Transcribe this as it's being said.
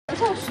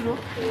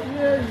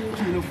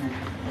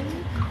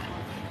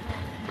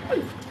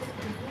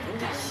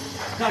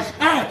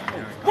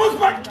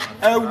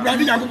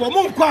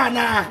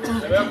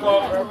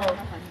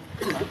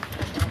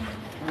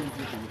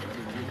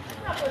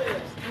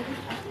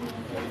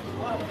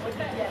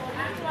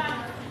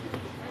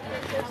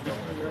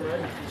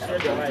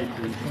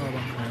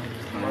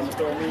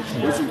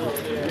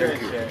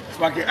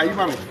Okay, are you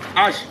mommy?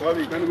 Ash, we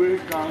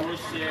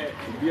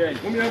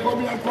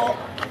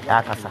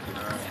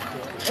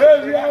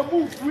are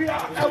move.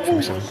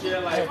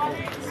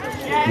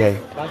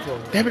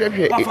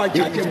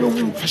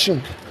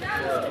 Fashion.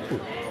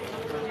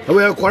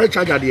 We are quite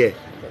charger there.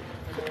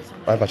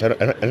 I'm not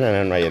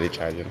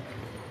charging.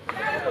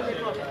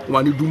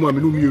 One you do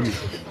mommy no me.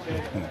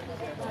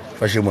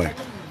 Fashion boy.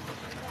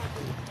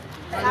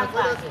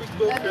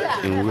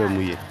 In where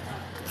we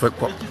for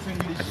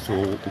so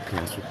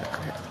okay so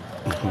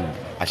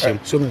Ashem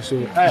so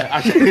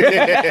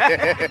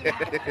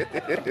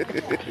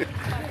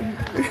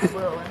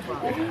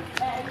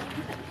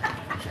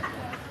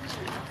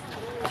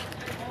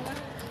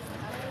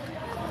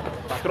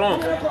Patron.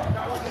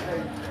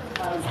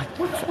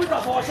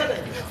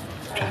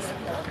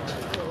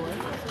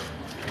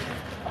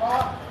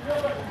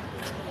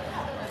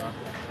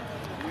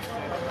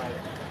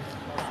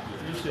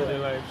 Share the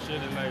life.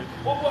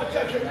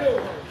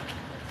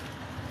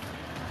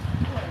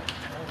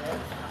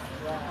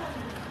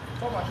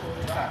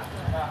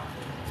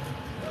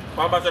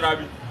 Papa said, I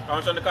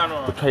want to the car.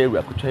 Could try you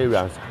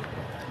answer.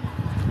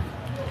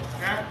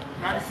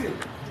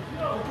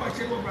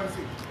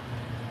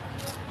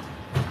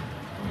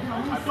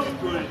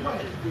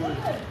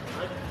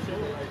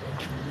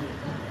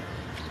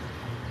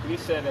 We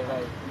said the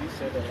life.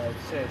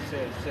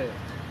 Say.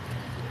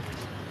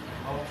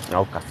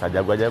 Now,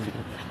 Casadia, whatever.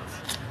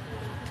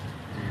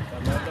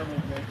 Another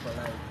movement for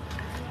life.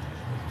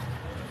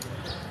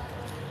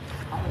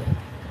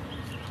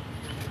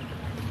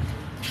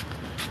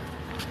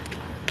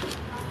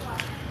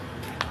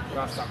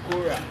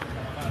 Rasakura.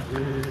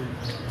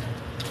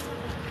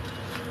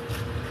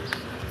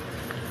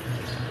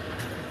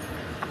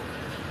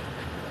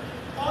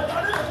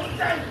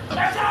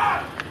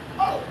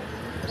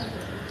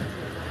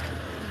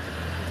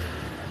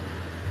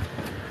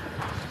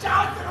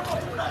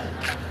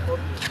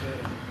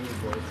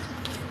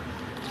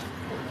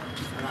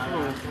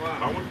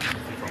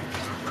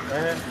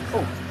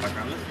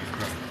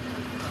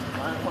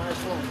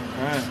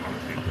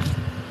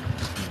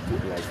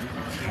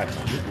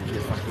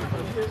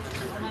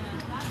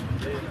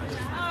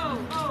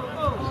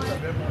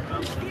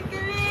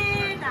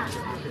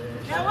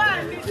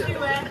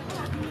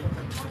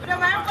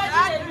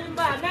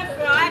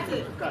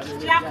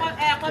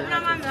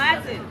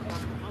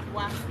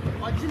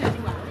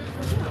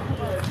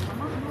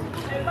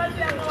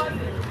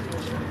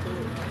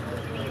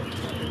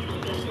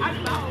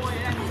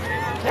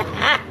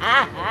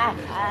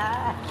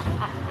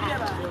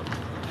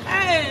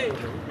 Hey,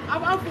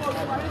 I'm up for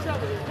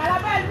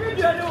Calabar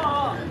video. No,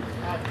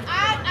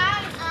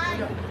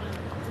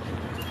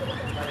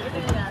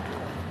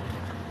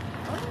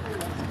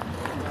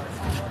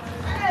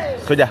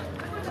 Soja.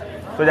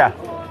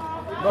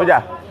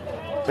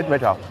 Which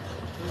metal?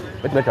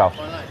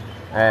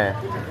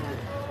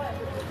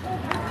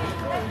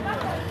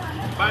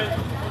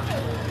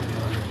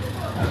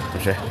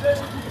 Okay.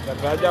 The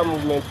gradual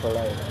movement for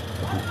life.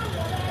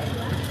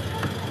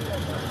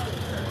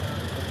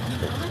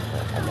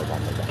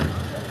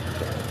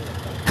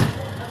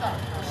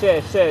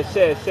 Share.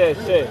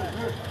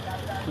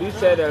 Please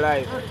share the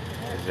life.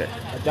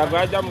 The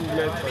gradual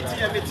movement for life.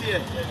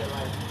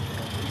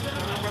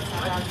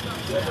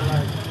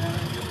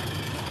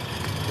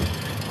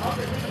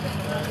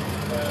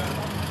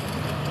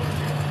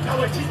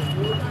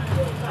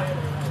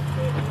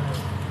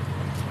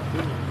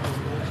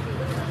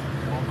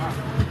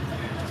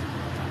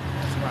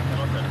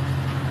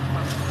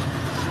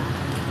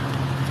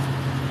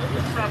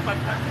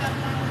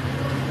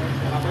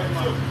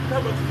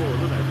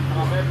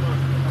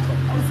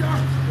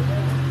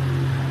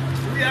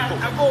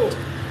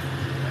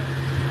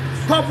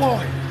 Top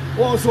boy,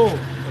 also.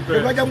 The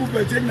Raja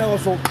movement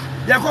also.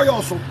 Yako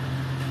also.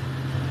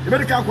 The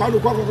medical quality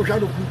of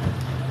Shadow.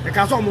 The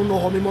Castle no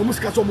home,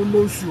 Muscaso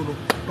no suno.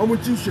 No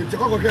mutation, the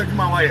Coco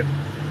Mawaya.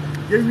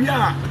 Here we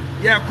are.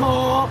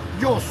 Yako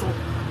Yoso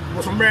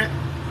was a man.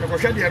 The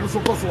Coshadi and so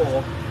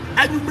possible.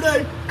 And you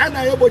play, and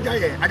I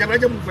obey. I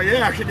can move for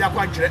actually a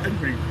punch and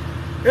bring.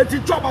 It's a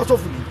job as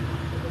of me.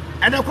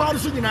 And I call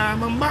soon in a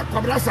Mamma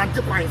Cobra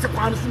Santa Pines, a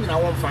pound soon in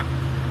our fat.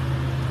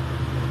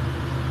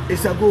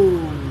 It's a go.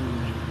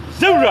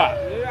 Zura!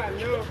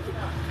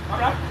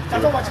 I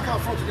don't want to come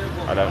from today.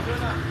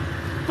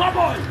 Come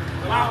on!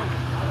 Wow!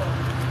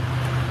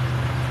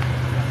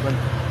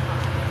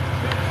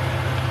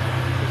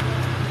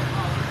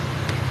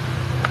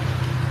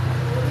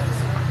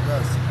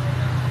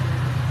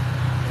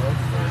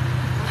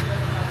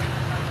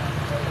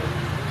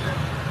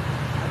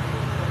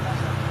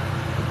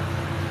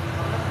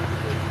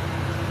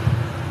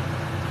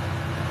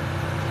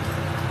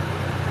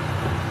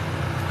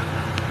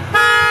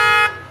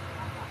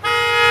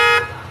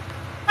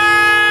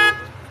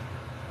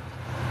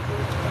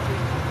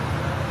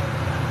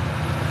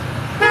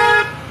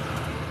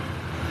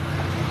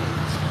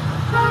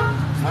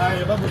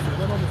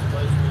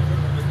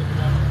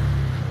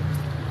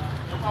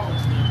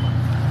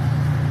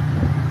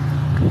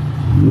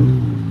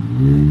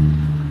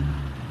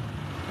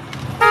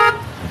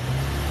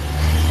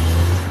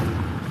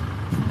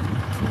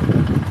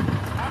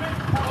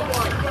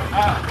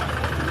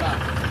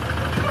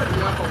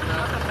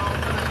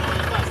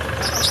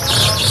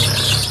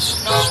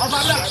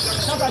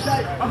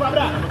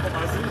 Okay.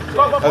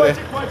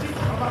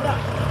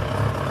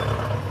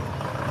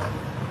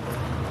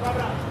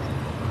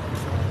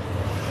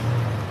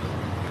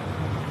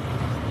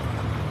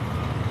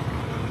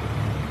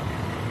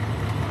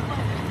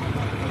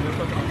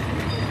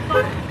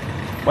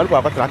 What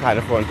about what track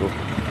the phone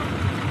to?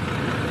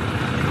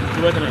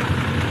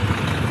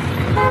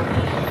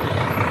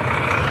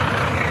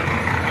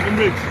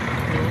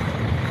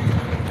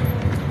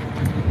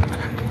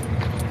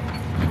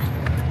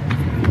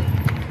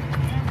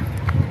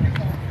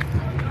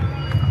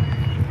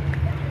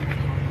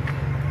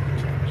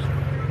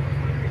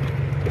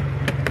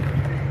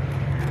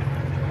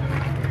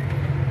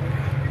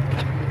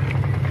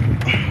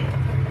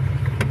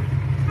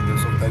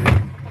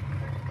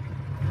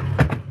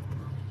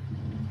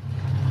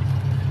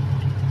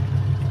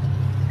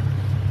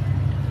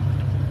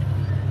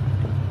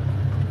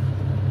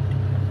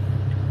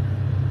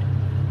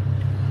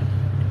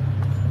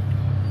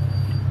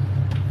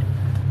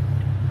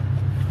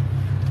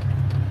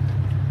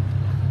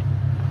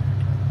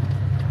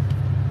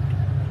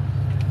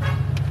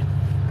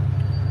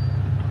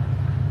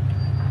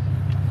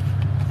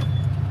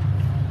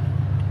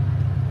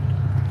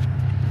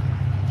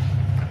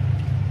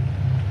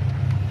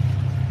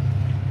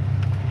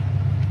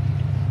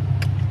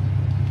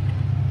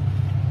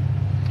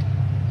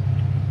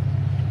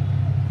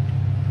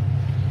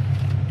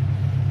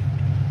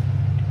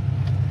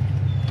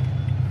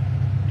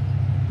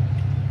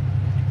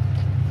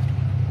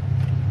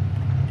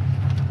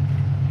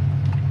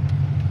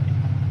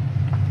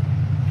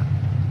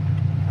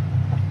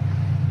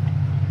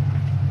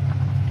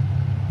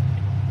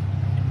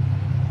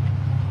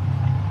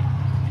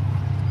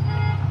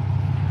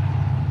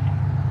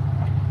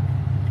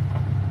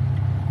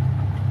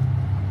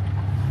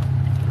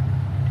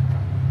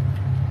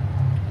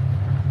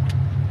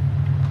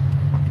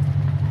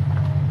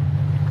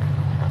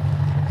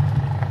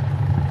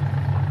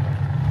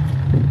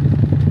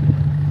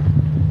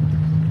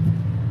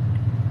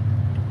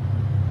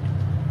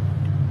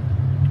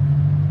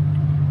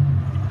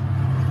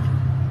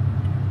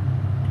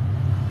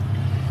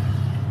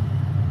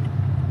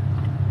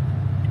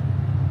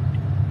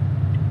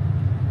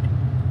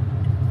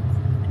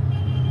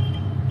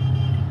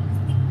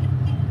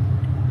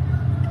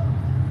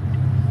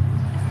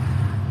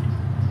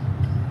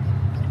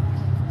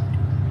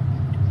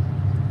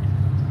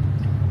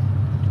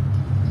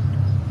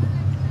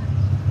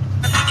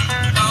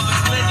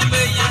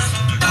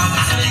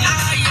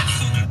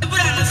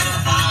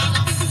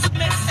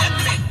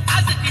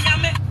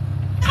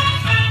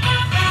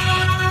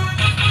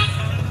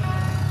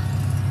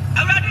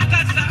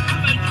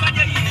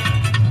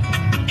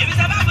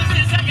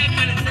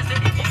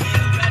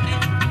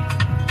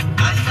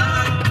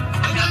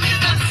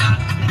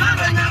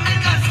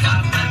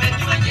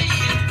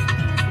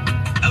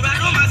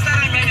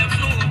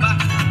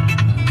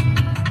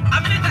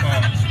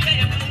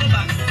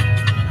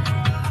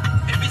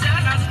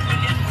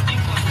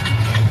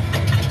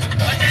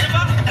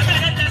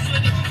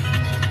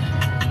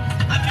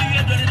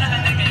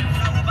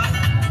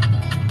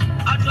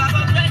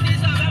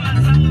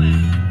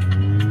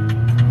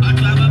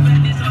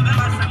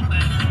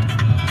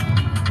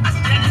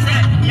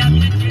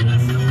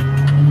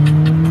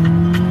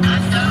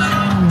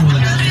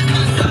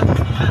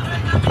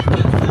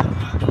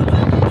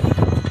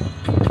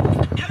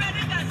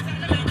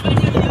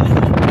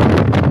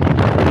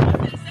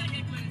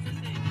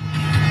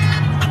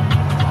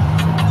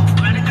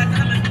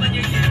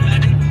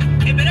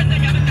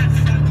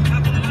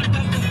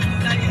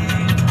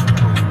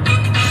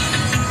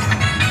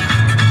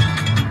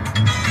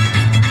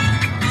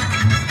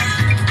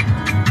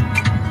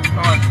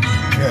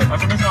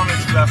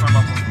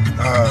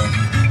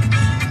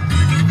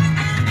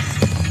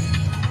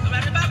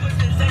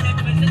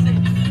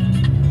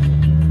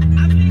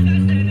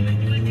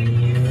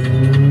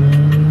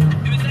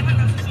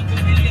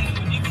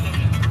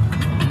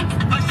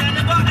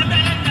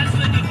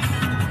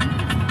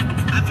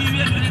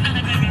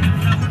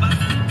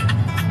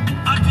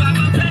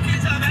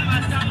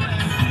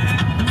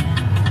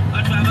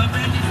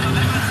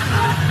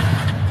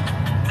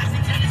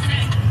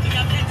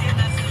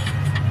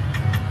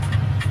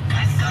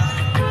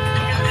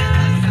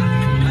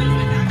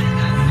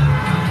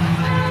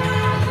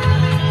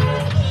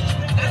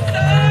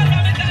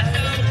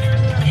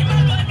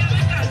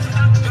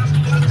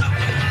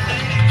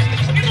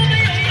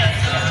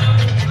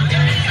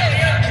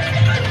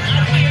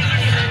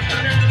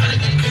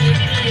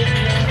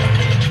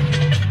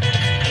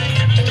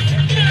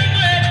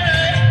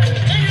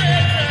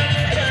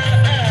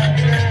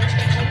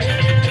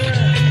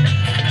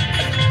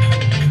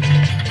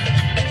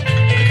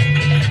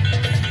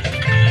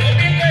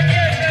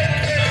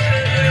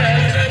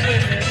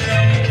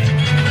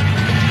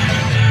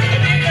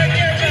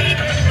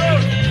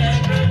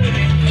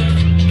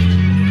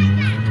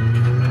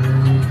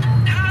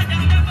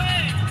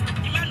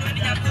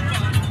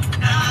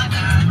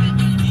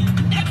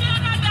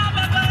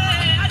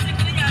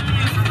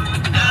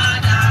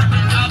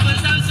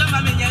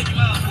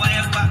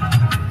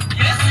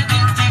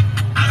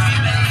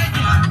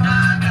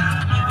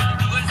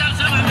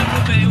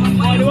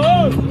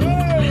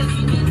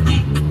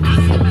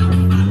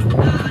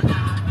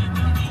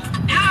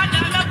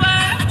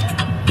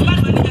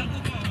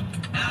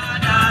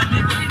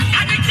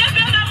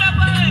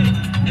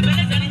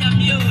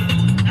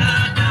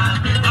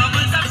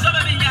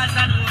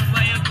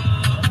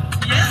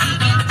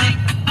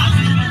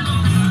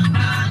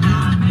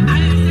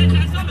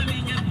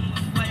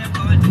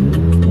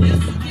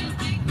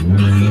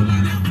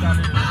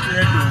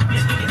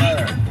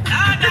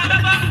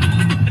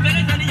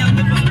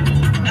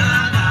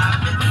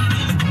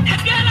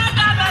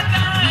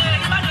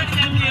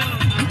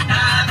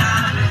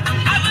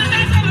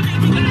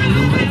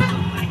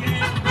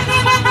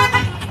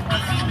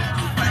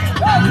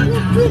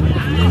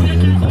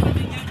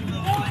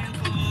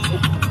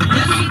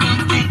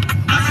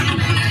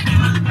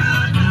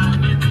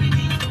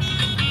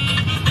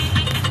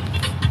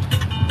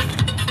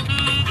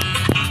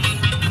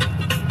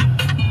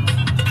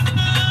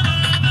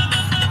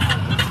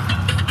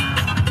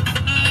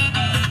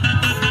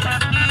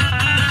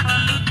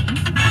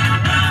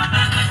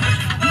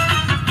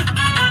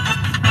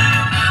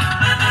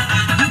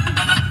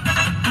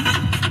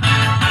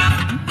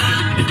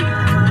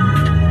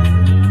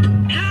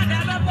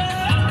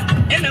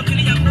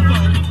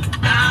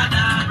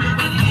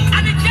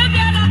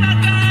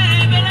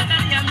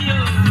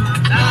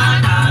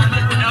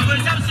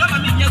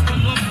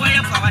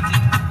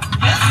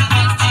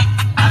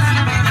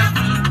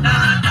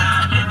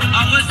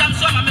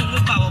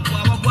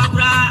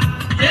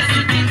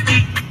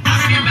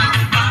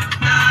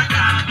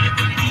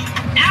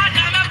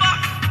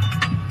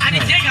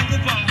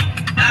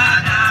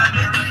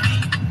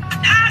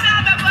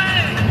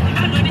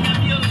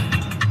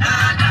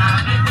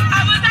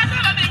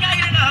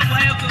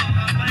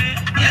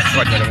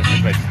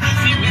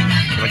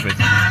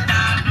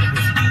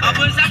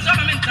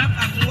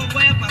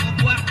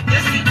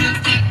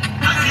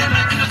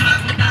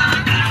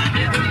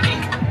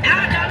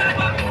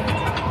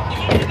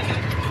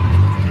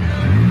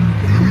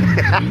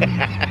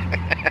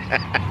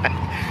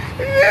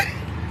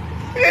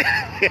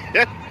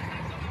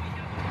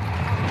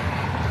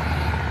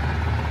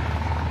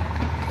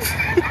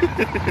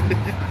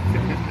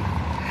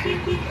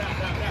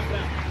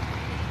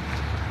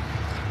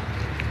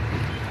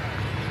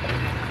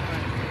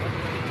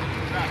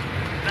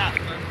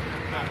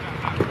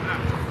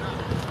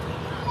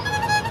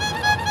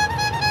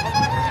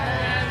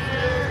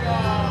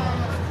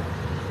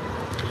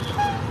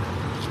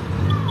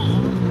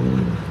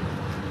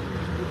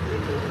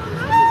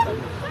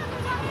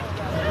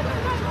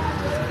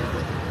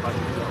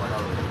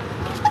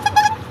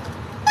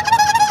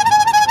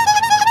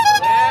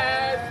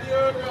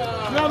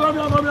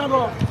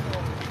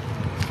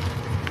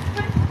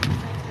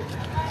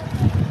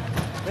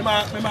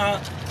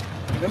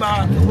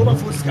 Mema Robert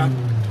Fuska.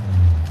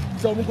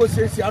 So we go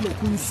say no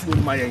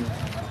kunsu ma yen.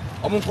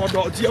 Omo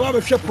nkodo tie wa be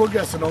hwe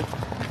progress no.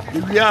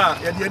 We are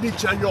ye dey need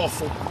change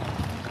off.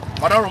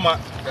 Madaroma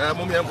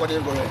mo me enko dey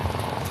go.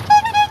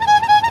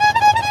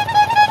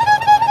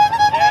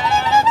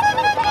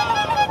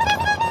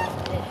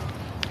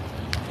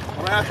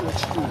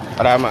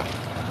 Arama.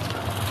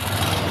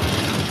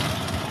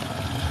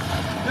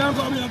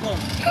 Yanko.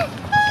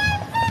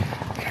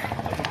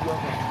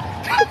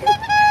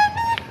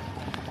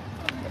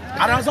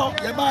 Arazo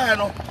ye ba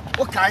no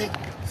okay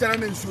say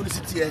na nsuo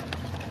city here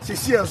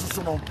sisi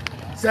enso no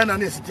say na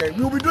city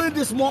we will be doing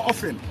this more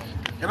often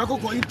e ma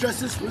go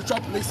interesting spiritual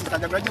places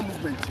like the Raja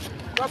movement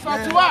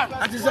Prophet one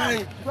that is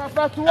say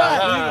Prophet one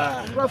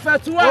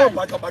oh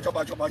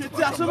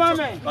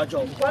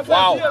bacho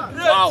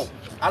wow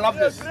I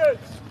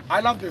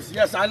love this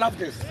yes I love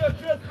this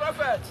great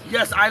prophet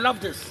yes I love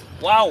this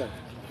wow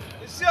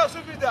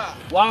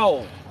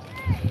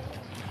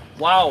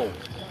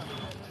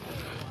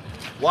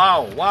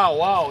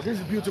wow this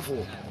is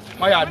beautiful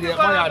my idea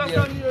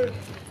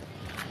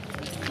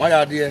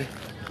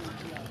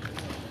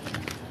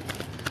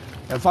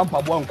and fam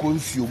pabo an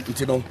konsuo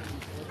iti no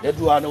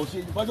edu ana o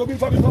si bajo bi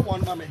fam pabo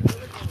an mame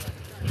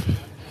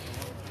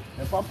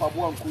and fam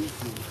pabo an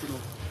konsuo iti no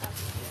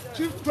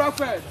chief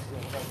prophet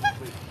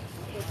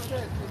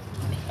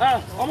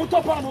omo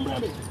topa no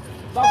mreme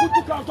ba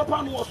kutu kan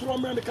topa no osoro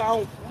mreme ka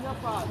ho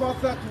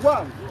prophet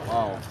one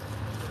wow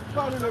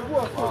kan le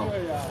wo so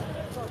ya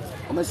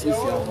omo si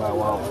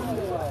wow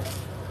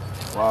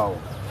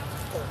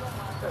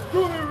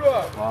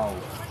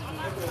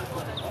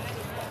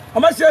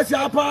omo si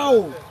apa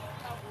o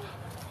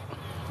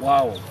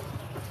wow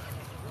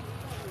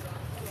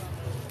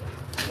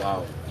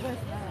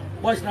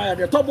what's now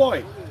the top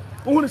boy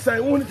who say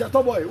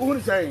top boy who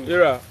say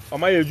Era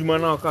oma ye adwuma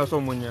na ka so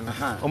monye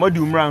na oma di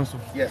umra nso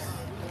yes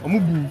omu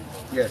bu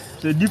yes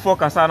se di for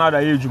kasa na da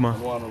ye adwuma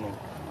no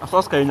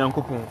asoska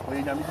nyankopon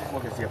we nyame di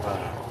for kese pa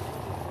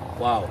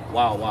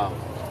wow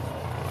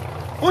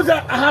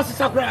Oza ahasi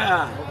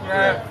sakra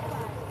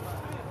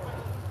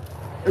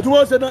etu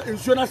wo se na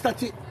nsuo na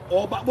start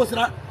o ba bo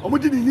sira o mu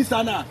di ni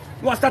sana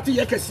no start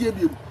ye kese e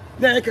bi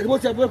na ye kese bo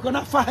se bo ko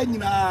na fa ha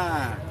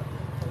nyina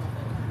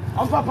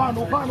am papa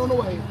no we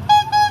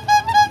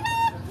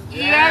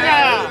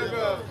yeah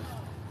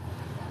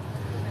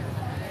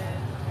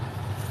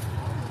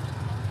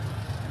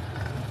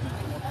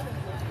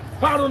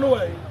pa no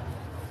we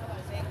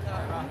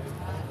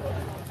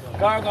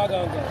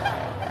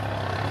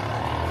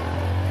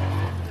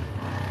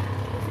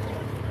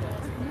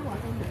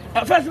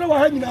ga first na wa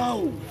ha nyina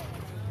o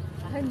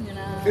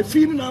e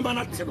fi ni na ba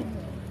na te no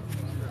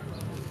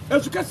e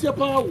su kase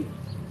pa o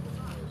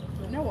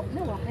na wa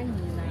ha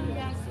nyina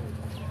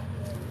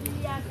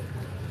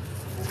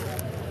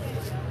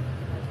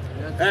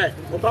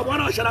o ba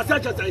wana shara sa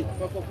cha sai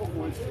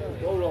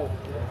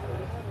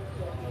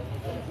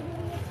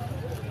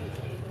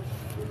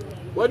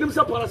wadim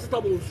sa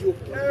paracetamol nsuo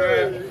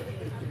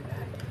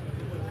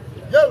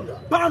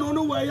pa no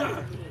no wa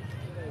ya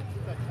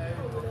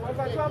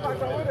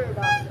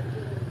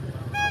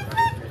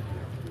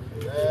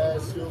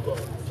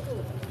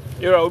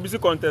Era obisi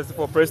contest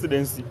for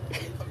presidency.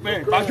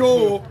 Me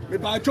bacho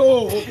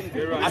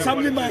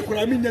assembly man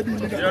kura mi na bi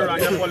ni Era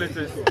anya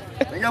politics.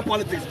 Anya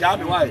politics ja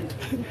me why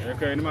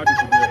Okay, ni ma do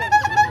today.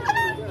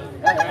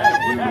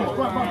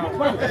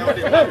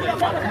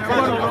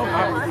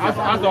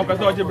 As the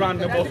person Gibran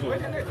the boss.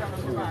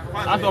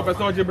 As the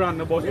person Gibran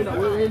the boss.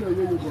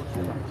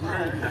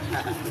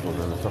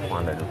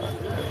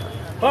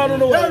 I don't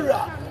know.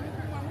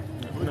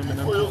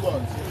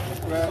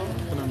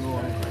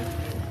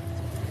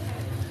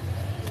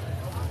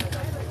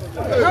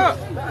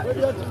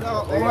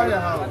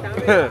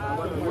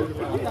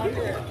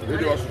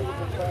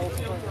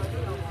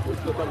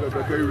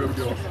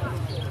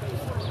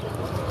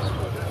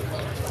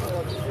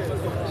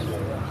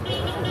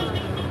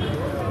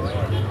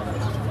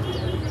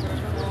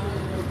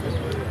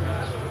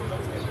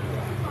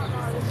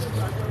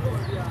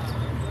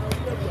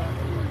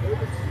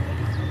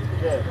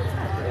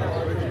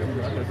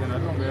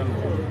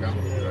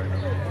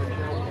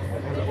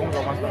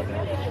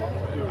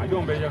 I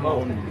don't be young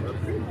on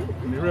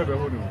the river.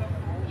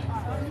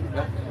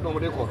 No,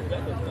 they call.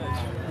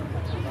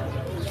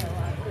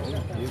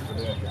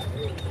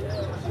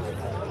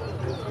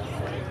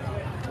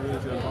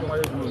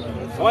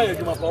 Why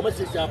you my promise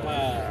is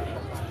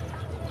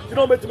you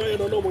don't make me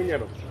no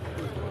more.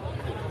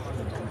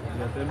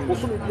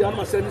 Oso mi bia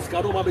ma send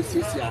ska no ma be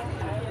siesia.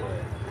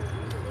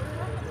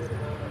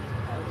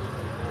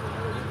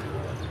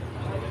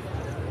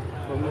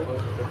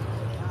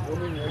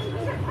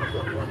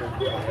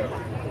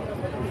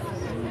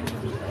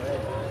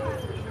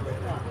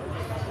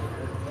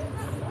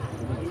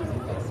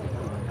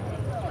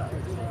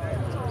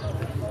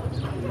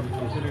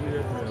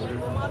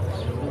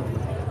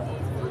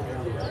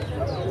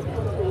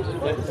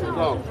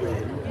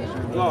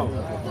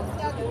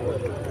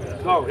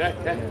 Go, yeah.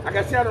 I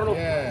can see I don't know.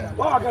 Yeah.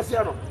 Oh, I can see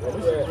I don't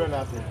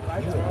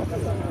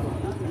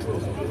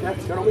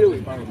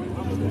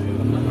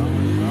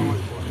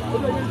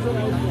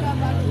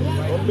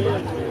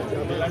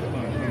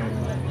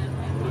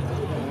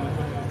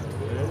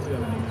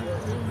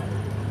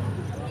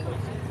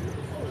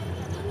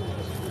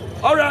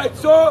All right,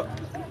 so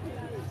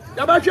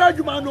Yabasha,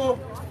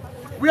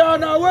 we are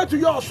on our way to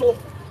Yoso.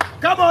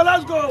 Come on,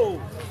 let's go.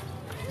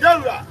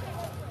 Yeah.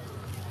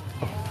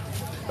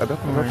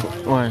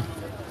 Why?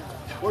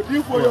 What do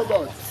you for your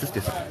God?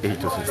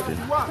 68 or 16.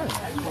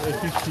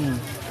 15.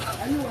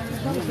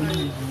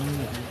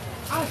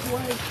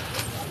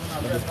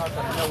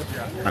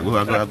 I go.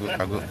 I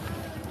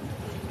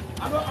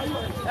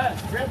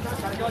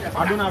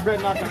don't have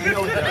bread like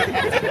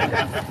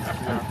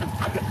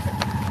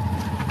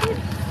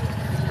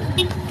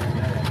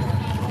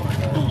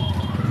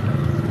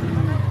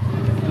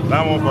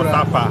Vamos por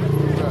tapa.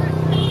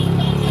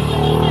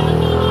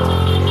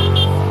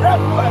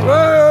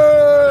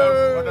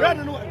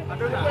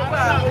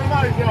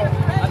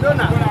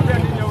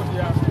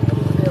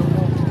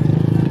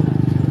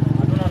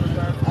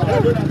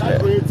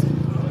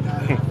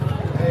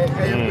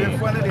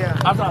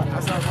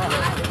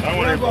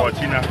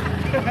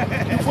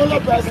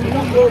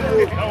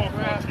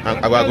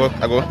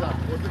 I go.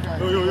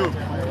 Yo.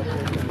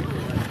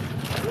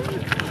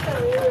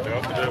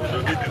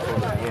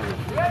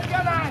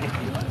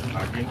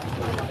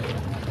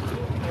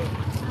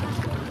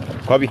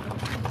 Kobe.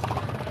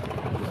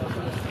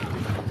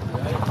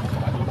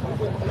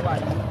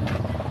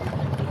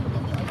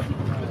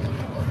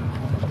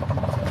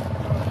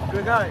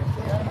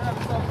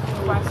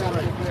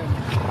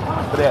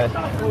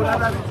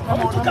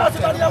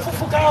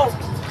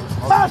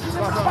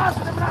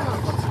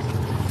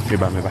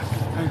 Me va.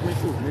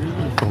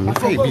 Me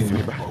fai busy,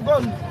 me va.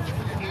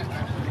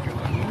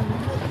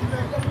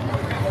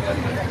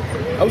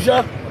 Ausha?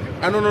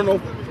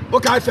 No.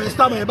 Okay, first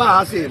time I buy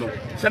has no.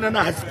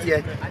 Senana has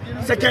here.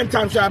 Second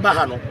time I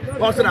buy no.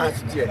 Also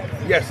has here.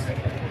 Yes.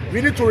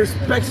 We need to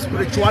respect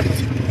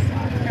spirituality.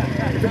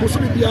 If you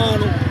should be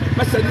piano,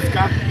 message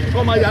car,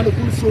 come my yano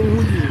cool so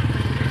who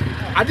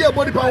I did a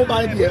body power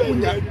by the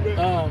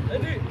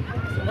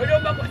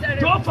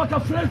don't fuck a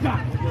flanker.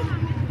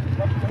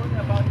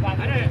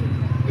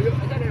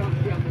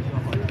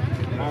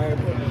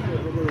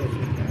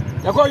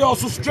 You call you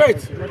also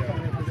straight.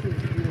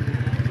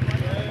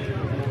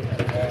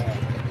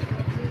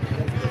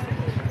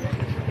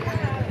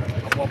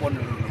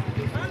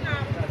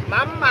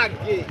 Mama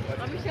gay.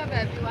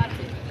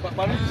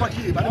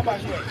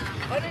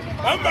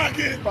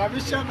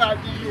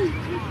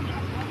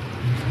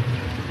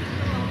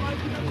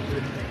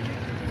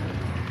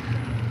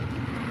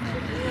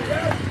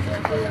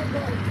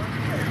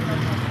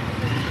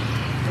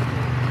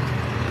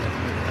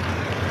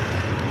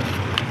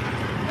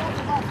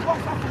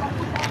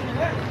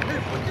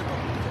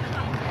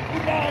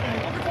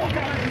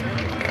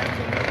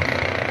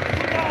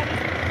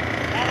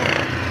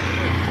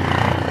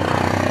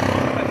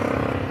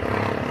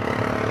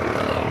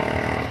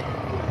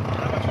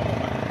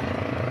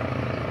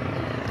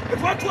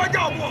 What you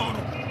got one?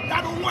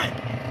 That don't win.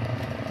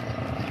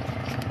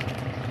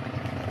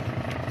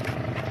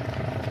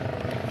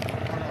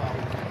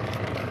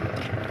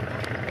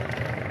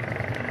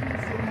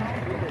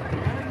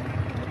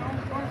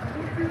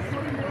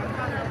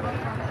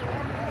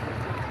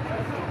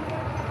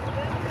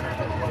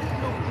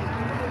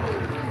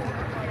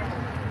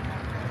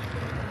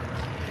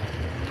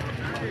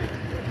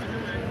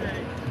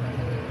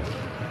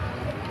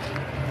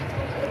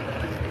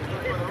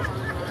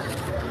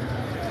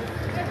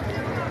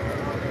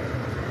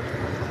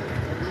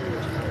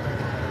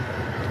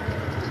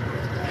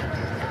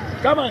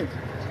 Come on.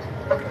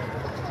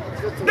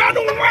 That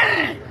don't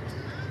win.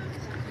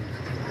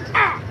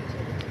 Ah.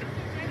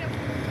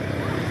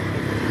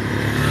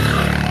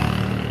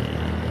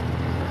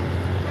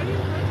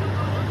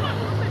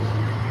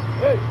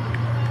 Hey,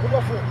 look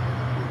at it.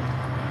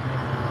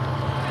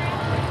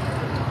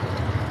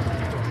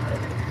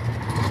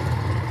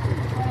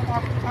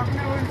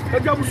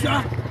 Ejabusa,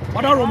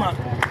 Madaroma.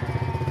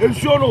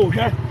 Ensure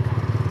okay.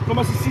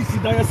 Come see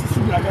that is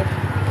soon again.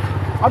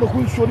 I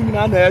don't show him in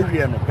an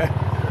area, okay?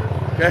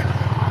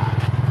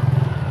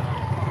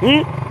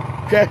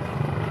 Okay.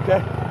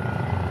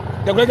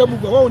 The Gregor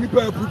move only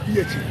per put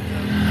the etching.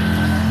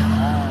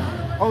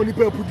 Only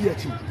per put the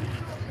etching.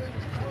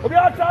 Obi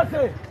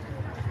Atase.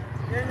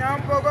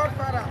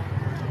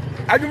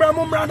 And you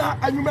remember Mumbrana,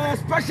 and you remember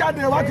special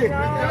day, what? And you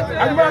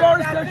remember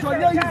Lawrence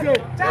Station, yeah, you say.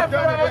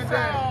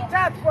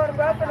 that for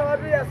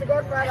Godfather. Yes,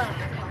 Godfather.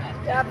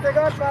 Yeah, the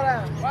Godfather.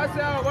 What's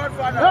your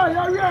Godfather? Hey,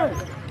 yeah.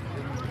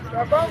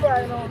 Your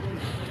convoy, no.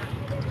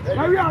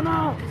 Yeah,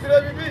 now.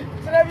 Bibi.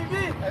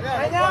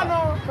 Anyano.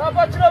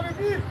 Papa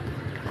Bibi.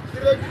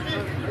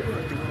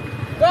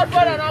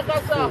 Godfather na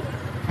kasa.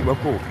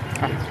 Bako.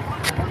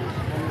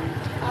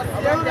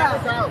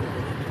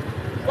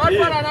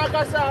 Godfather na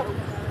kasa.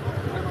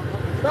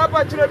 Papa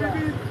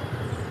Bibi.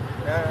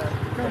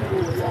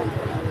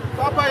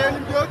 Papa yẹn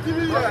ni o TV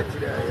yẹ.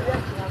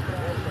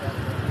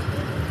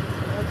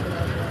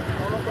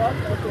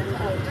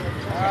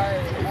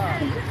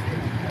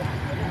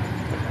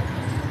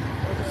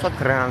 So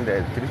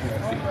 300,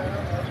 350.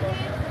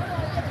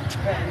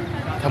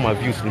 Come on,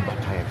 views no back.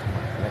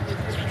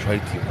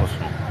 Spirituality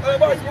also.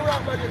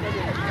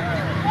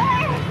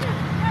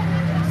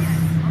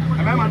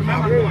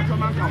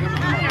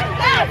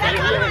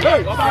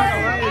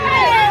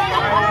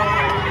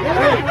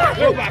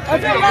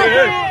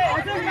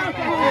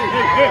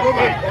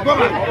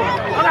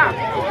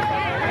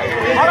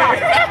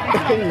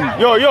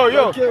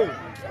 Yo.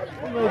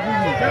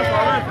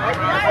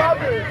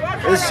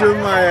 It's your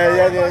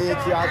man,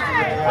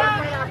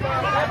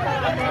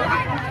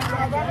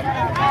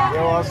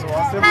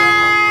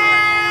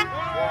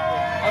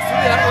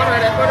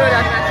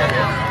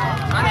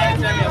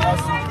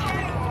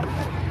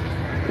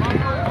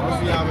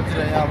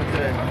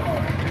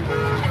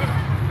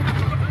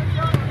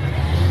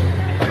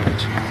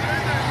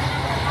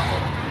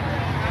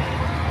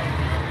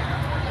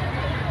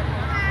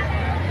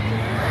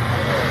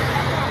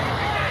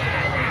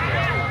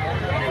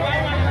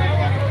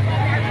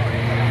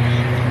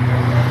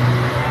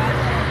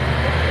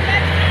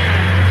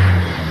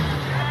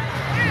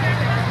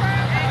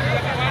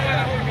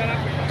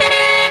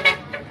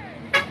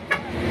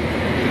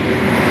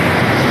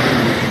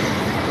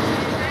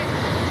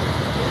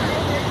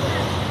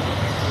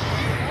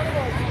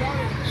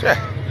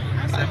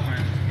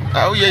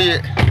 Oh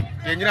yeah.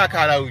 You're not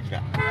called out.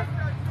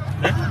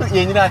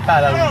 You're not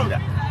called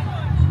out.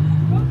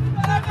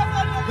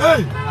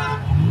 Hey.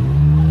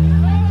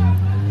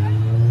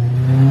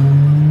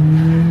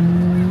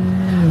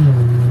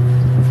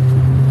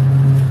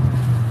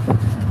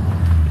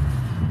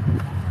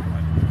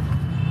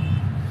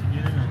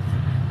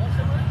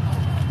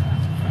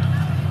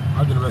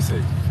 How did I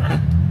say?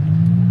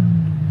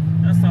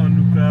 That's how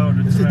new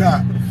crowd. Is it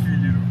that?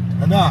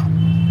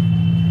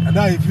 And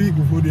now if you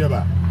go for the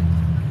other.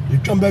 You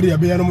come back here,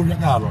 be animal.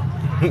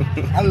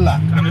 Allah.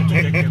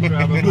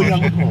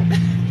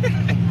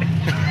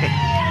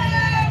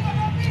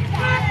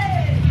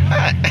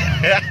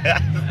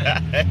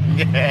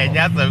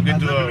 That's a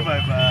good one.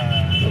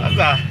 That's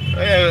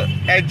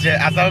a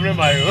assembly,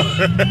 my own.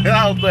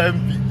 I'll go and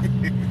be.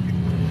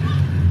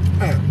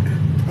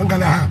 I'm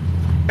gonna have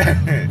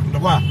the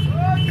what?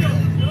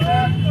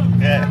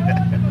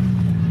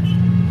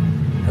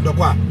 The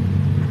what?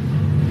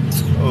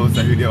 Oh,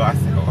 so you do ask.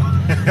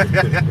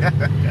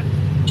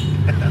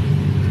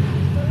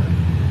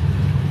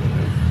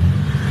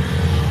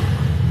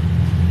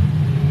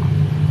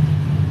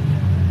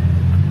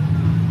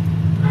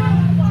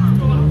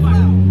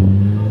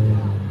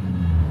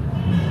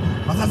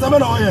 Masasama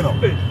na oyero.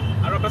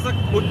 Arapasa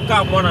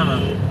kutka mwana na.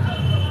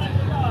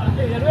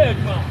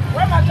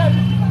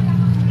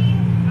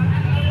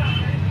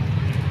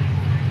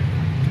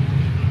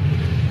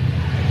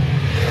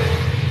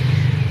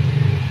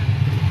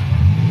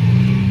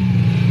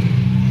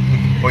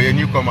 Oh, you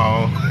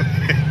newcomer.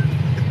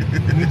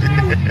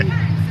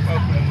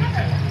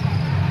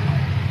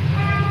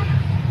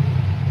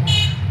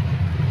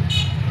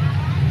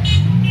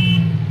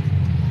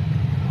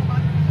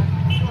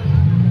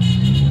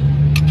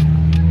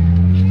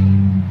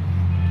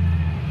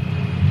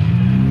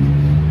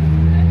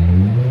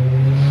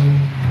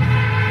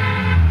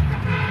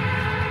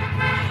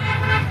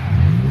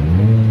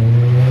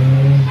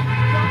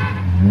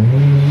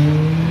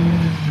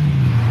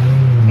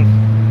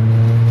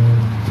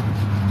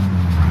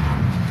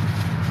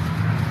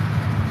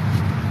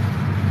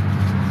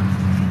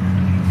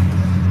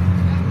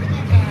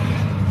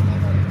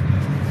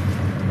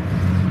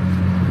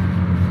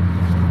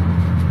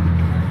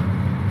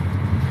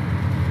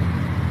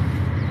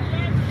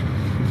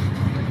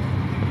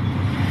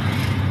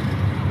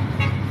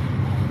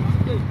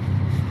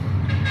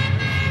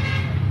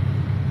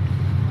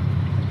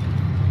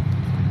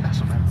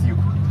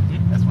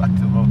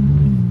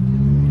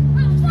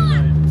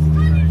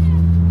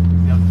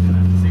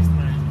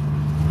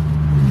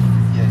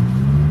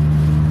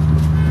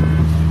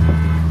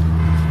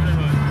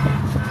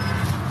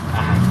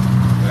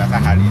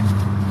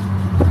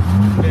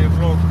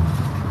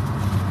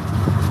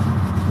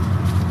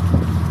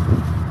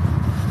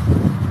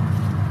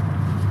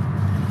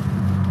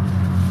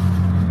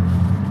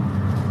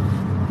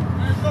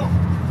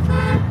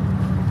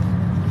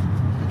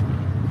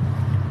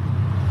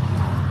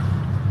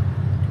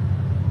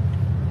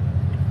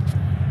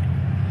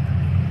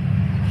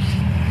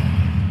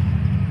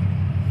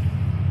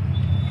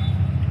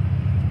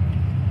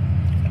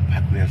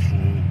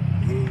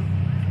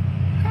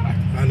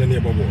 And then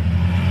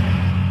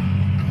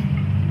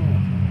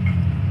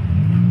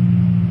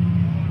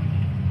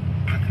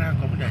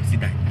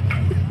Sit down.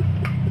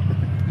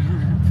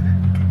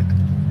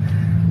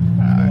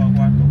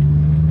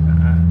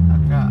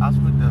 I ask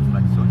with them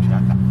like so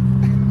chaka.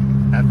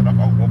 And I'm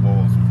like,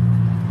 balls.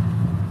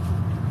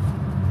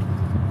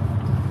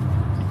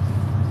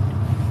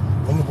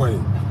 One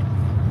point.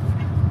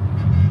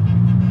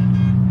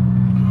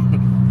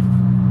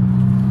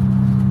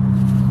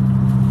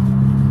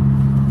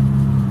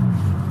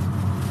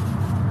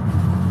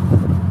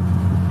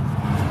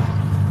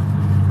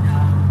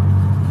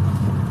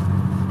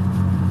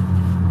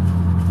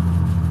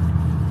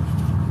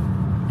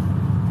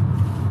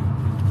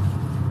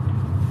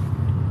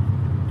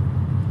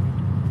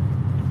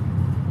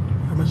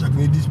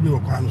 Display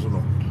of crimes or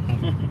not.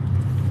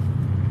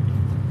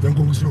 Don't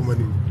go so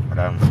many.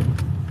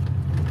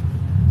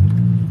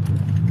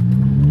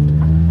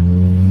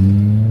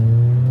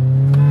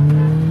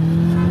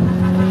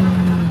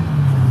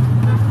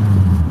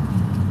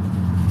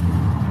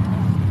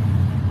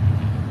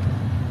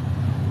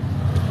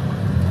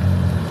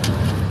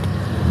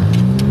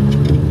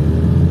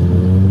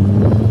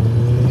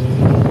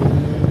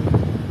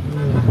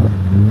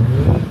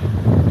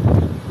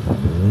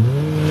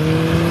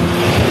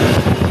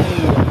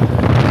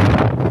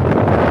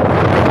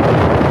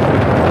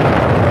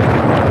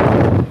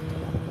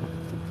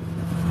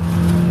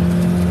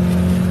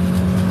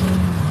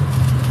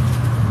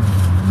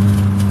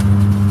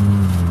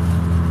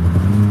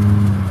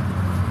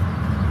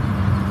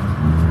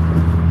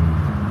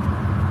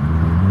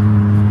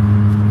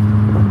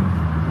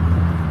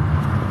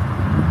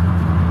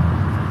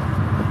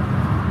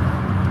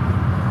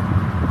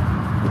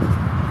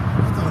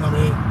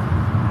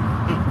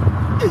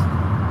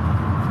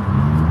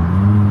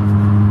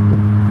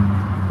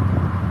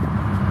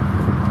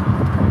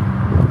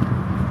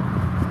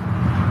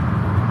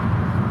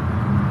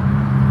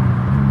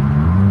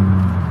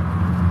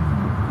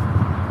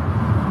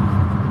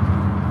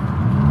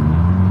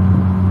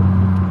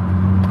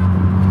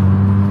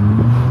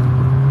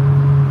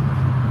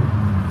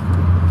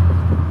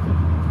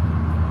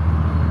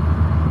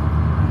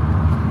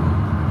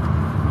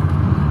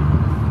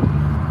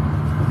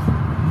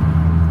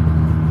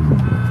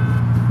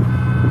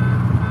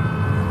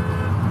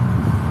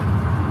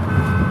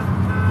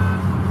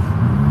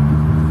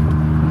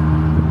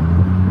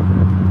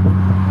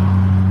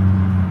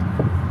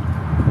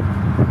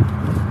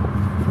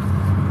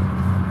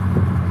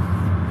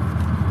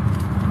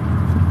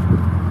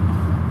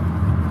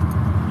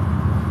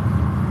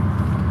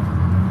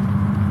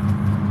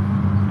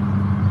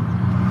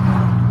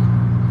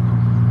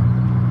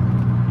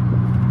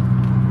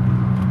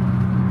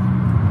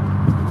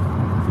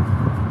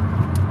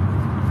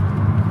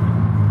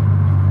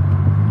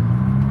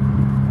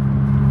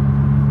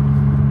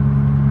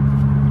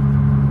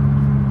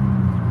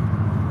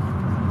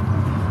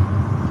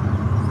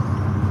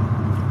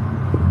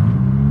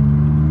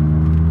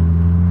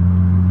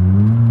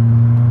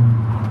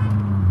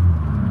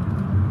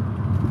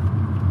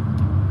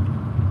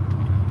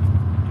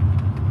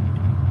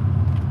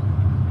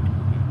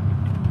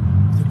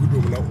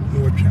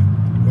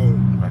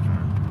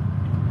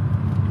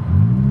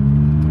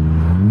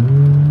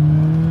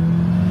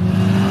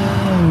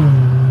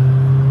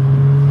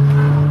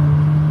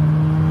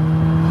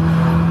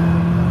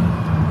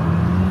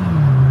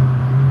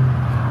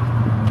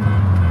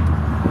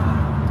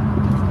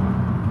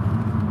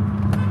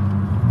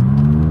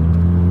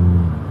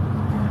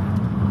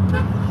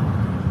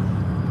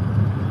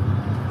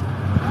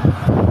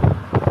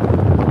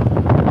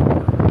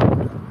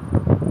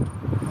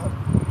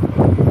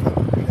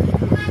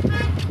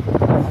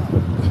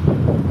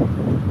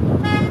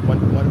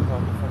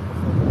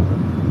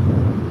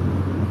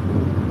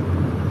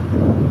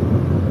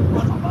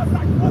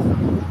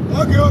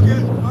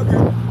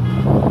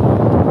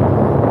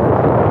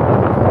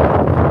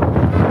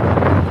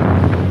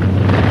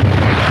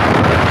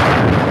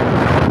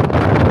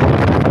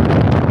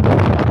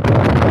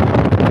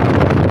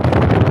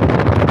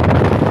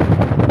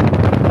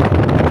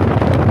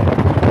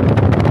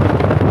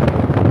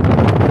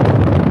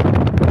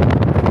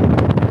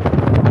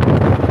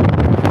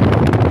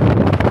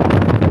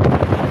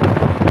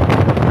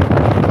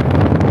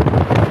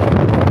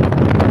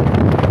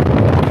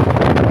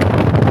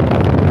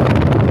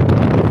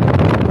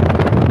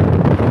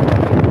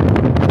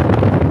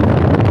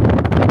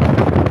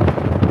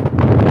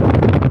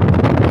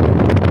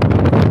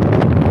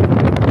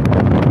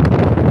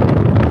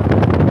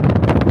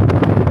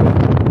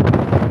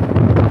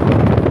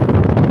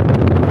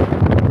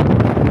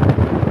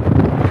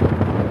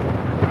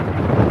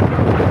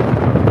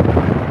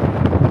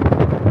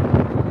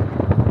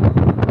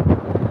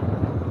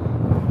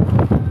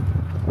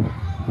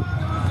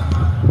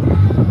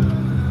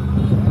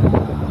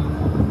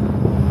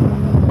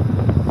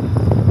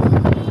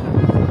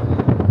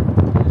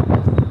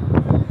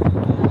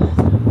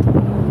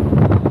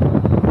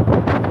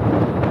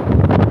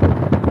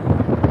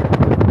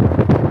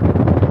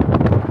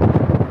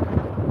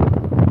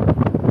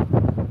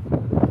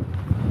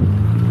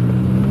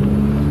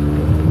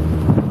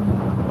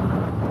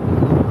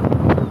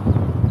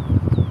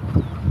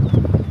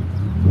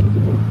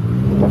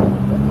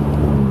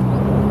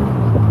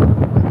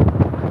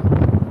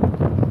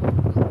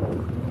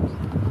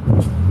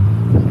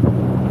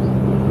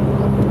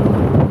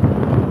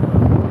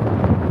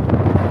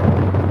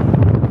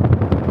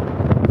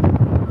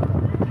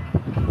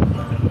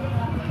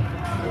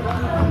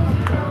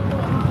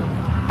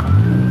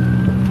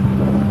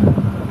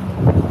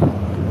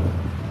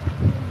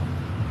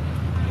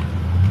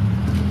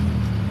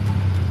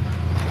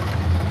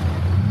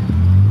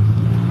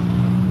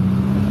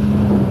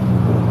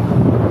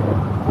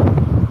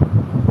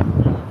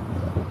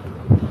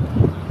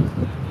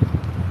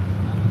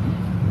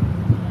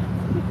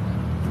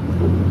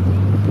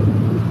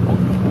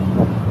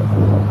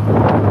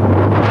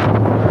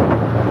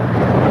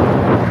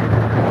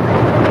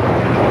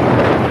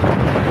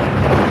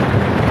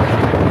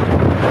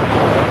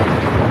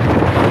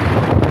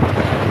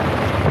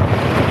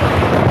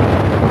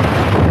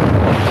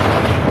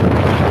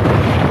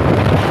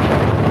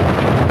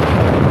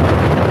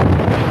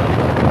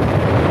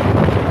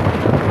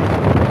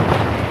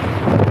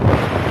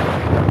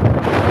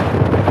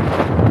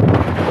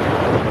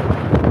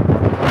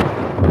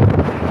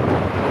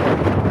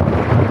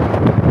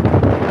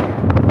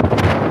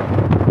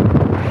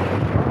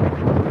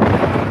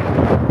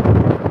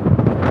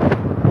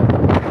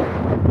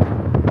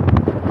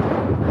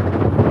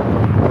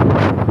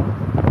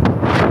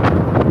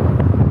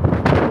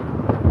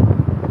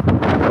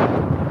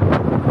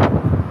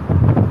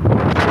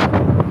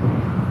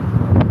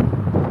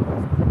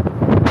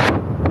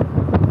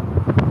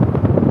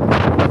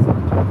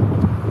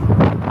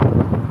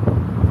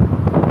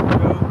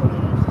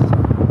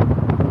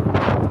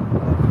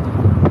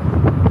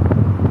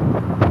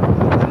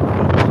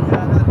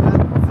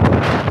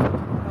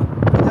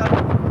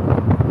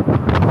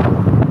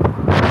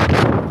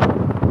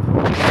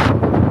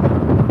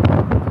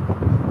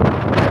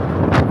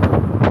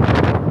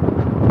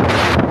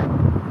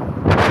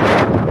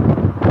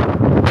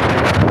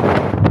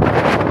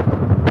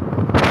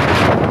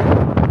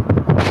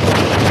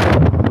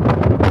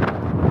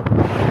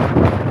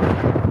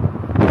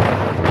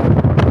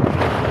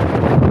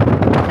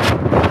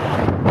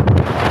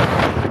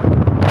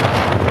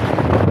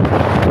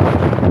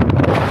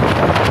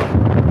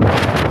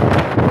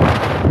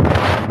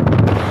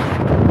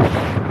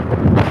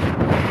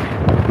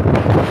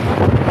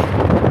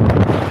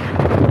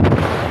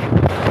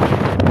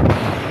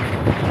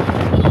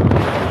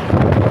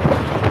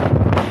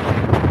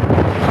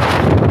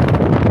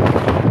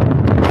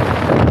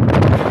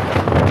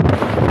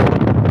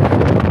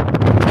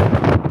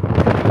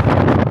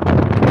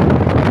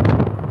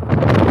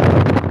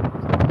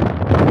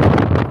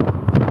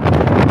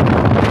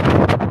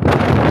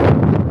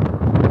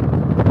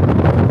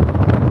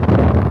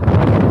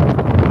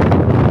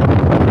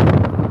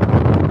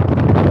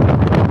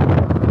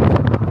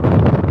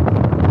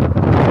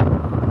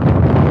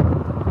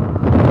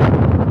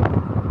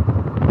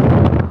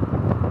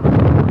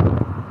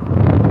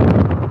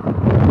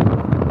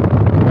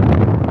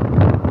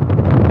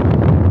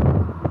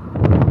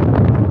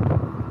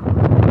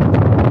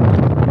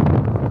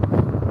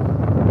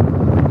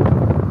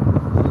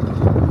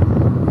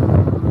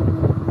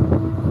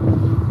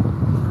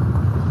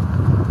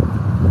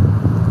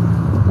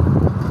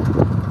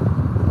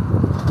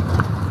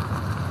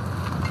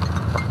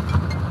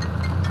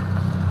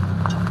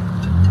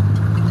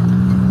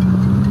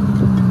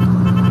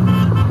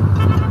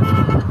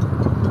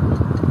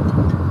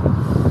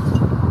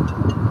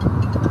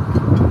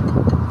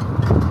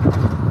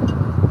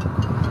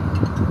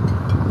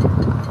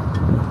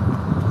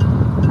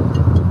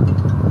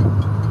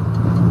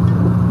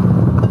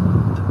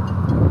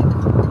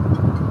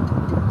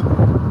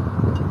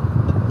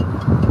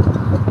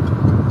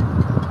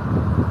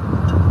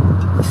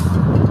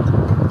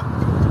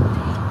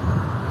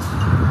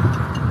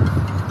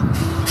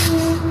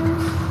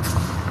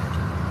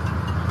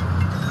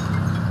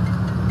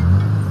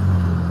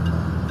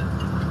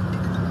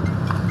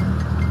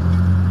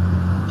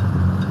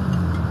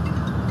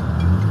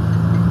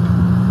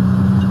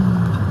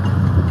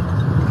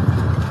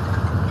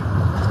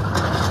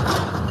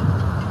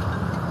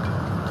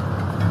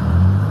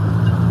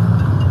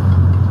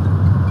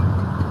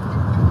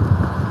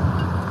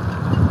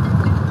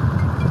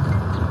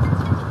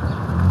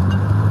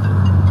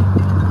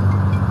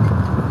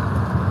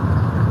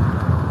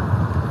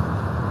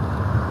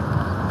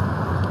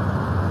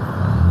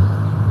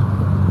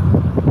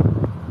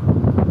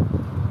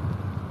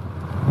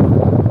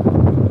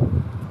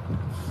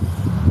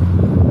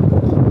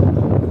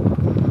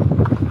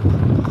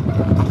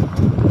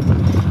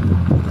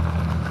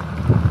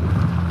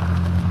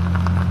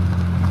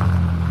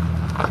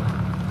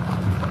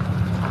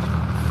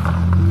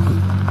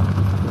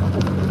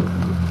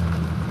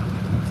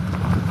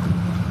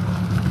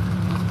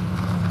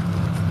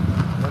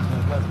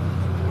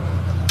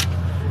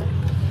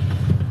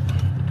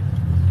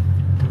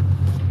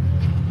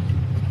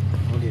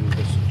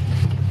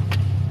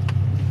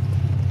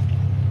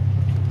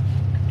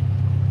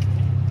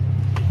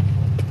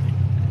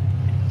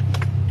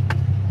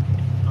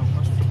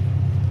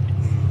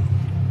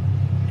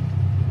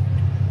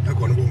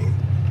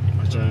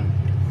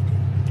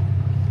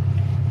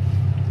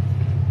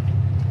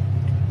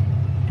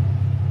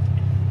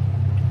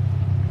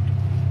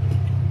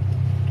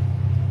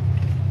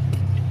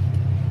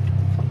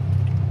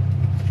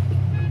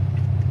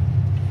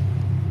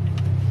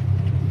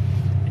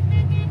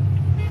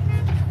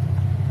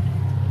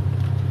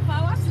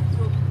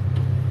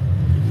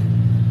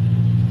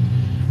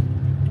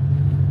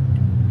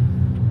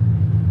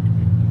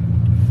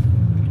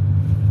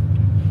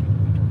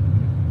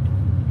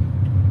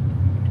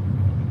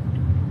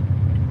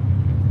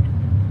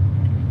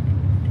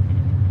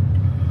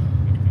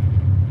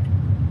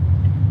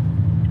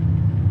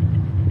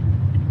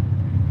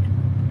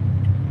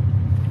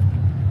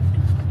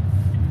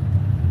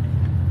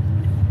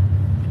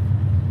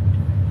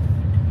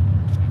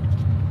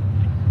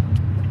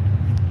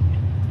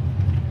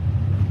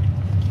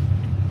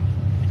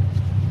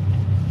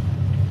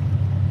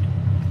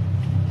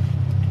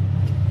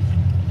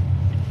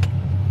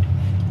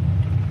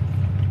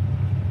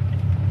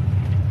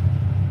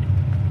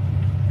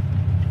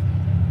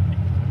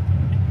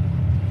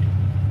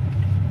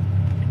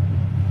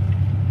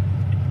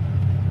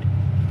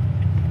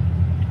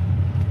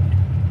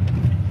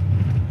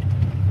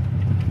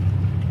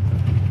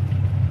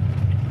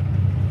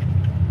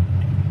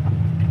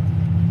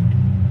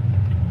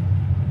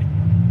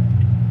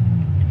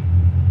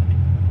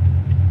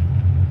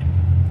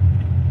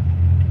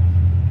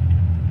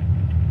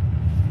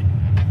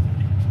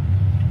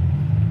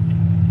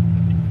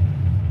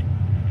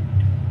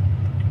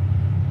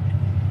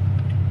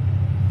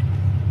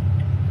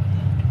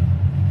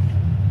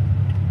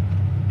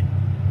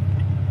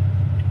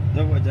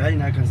 Try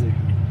na ka say.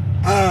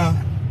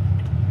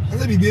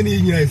 Asa bibi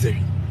ni nyina yesafi.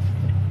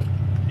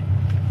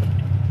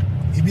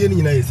 Bibi ni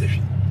nyina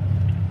yesafi.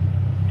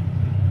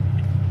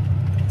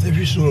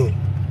 Sefi so.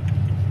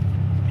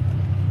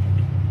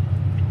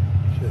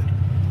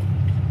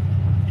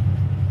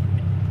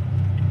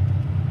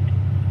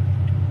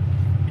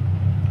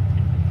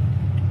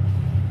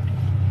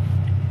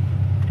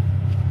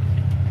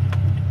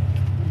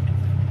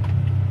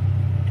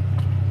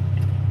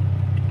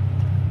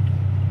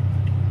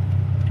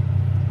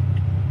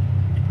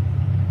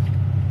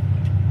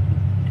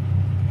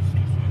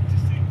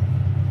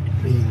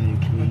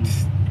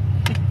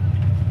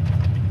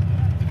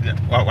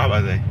 What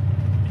was it?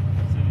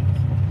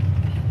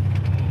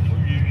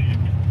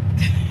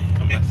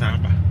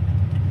 Samba.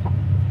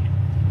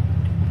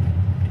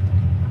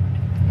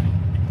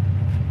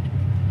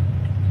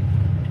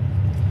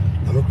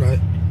 I'm not cry.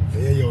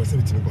 Yeah, you was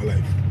 17 for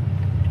life.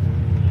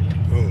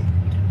 Oh.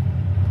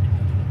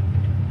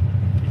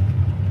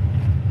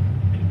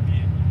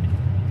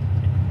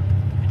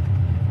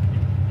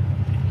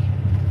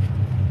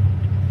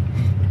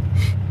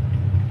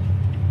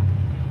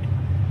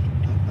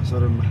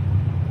 Sorry, ma.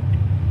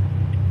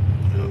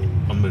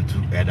 I'm going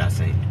to add that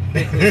saying.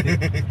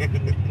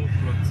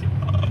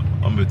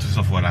 I'm going to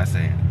suffer what I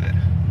say.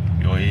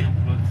 You're here.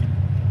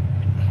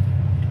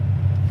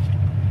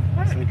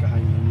 Say ka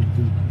hanya ni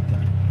du kuta.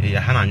 Yeah,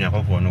 Hannah, you're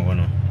off one.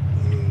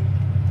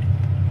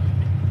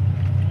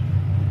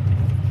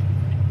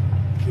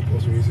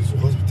 Because we use this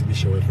hospital, be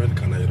sure friend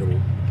can I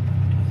know.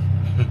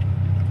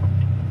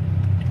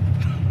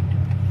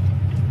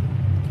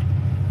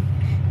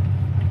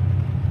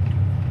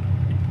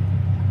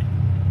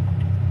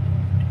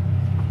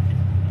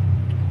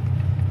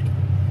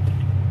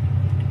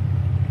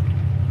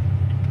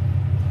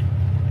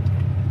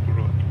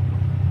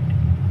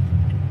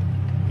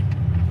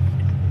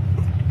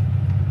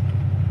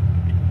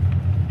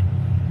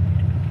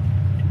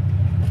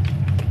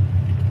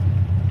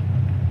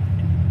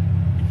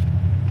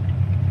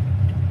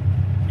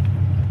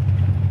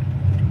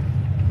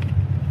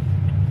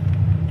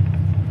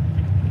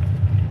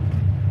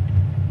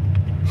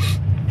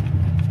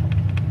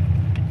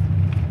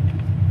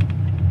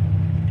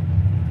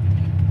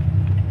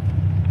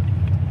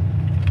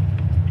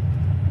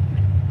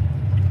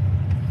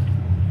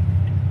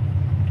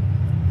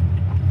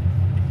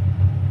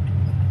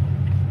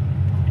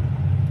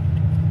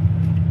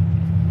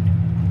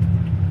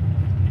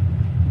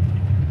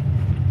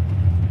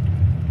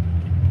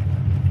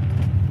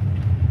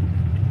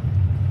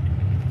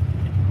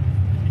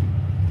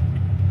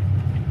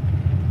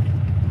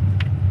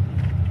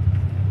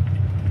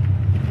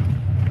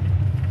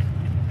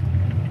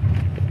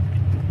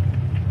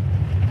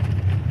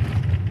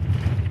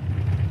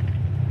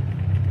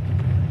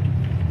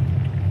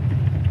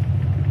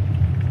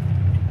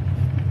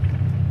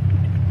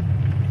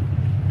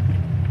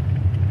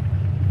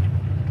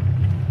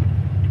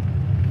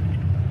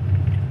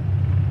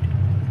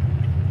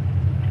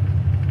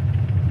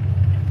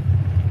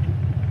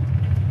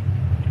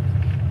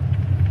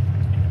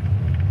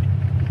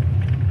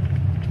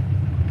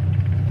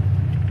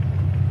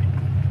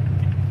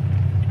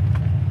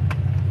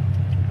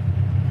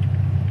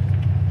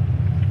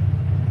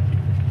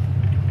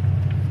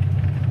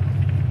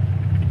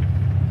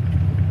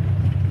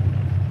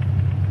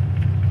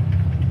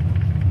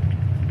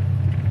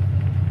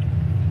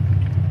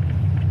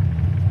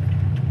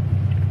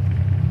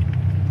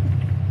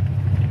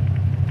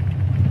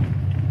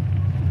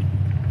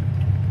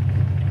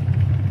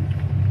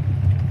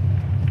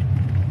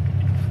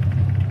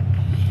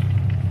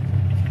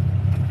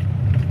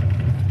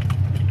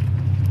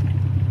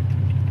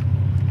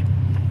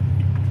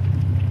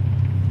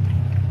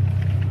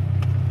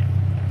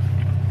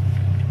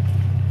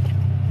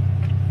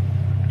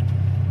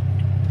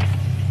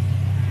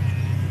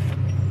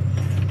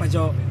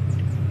 Pajo.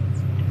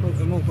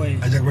 Mo koi.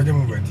 Aja kwa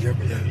jamu bati ya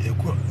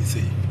ko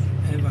ise.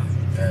 Eba.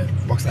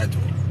 Box out.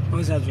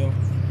 Box out.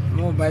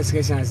 Mo ba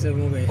sketch na se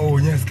mo be. Oh,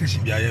 yes, sketch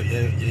bia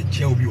ya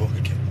chia obi wo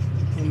keke.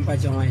 Mo pa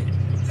jo wai.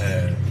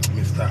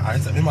 Mr.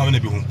 Aisa, me ma na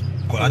bi hu.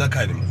 Ko ada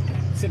kai ni mo.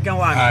 Second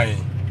one. Ai.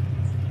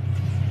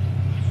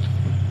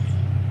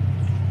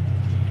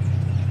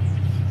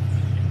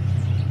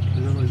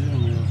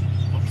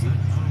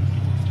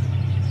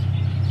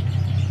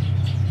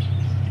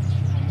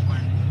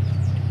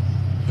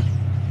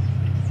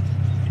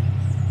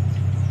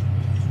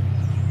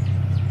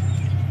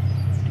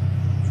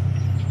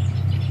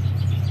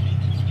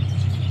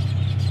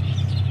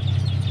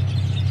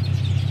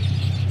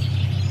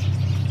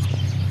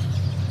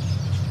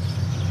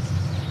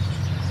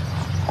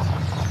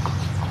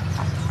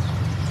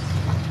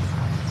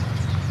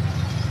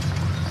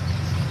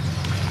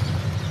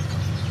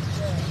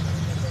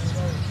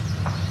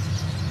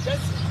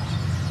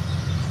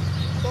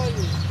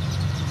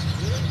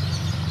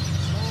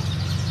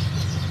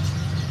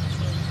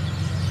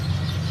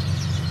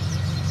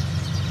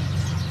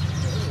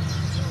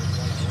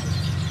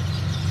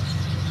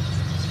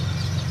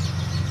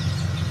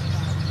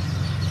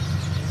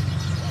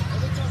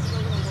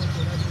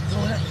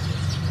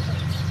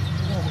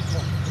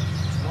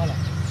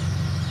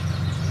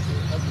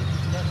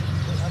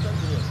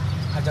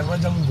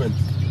 Raja movement.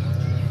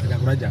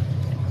 Raja.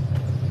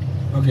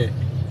 Okay.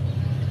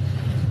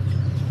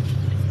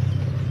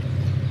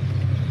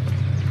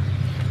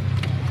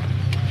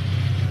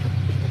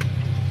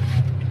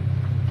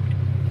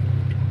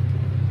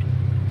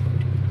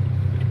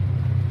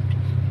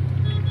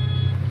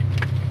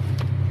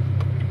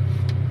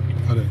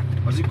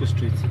 Was it go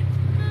straight?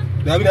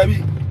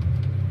 Dabi.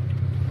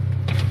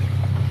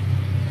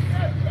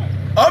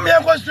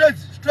 Omienko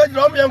straight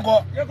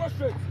Omienko. You go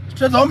straight.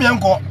 Straight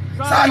Omienko.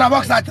 Sa na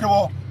box at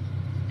wo.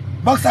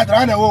 Box at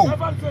run wo.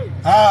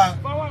 Ah.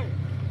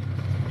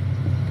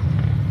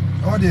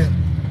 Oh dear.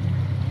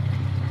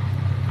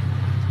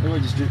 No,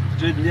 just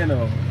straight there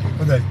now.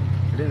 What day?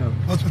 There now.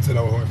 Hospital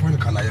or when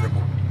can I hear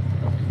about?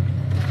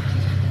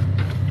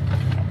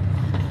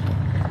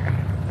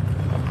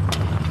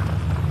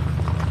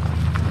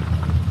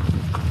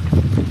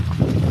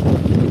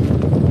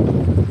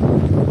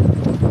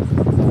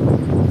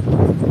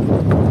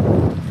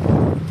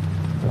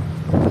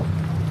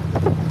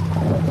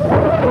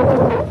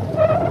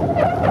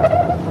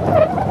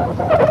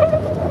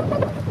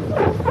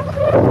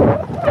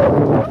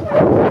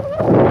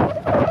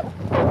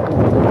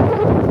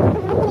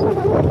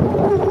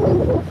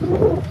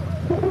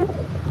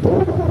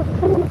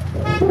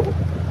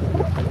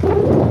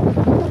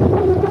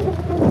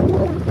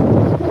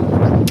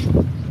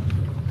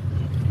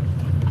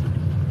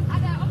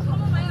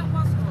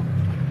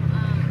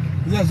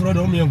 Yes, road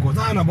Omienko.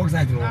 Sa na box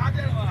at wo.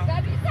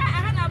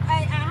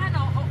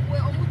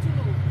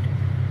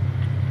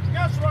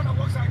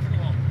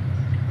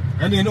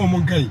 And you know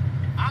monkey.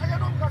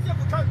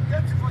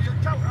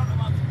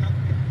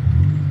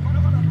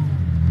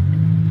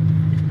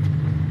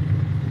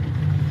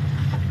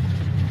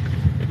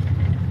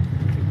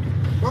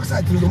 Box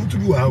at wo to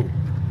do how?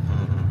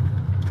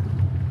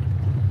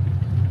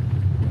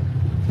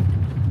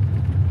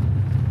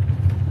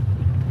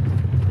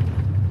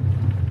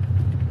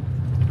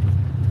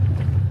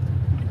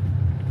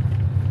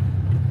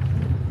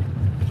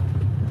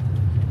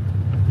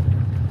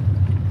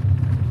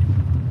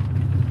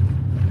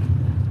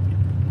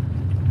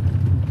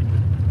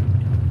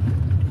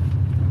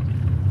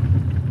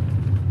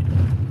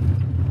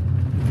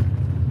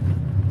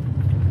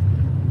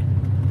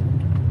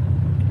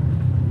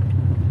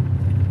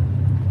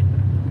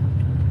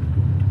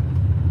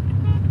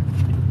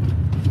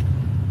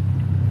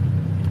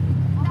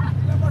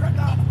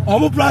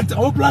 Omo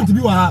plant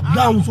bi wa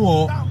down so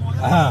o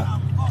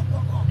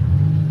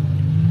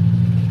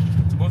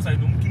Both side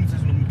no mutu no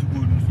no mutu go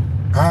no so.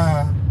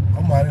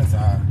 Omo are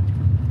sa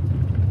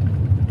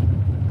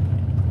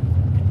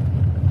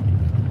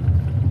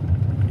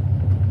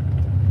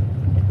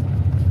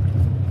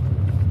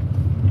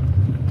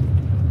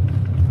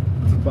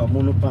Pas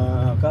mon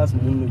pas casse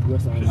mon go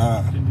ça.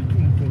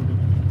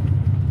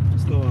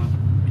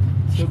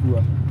 C'est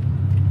quoi?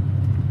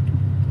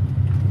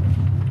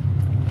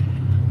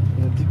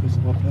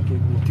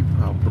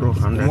 Bro,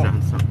 100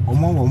 and some.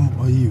 Omo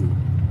ayo.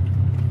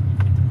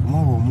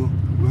 Omo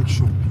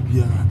workshop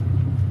bia.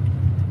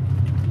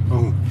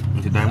 Oh,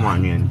 Nti dan mo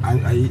anwen.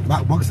 I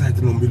box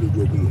site no mbelu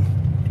do ogun.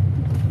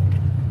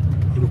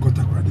 Ndo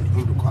kota kwade,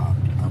 ndo kwa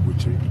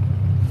abuchiri.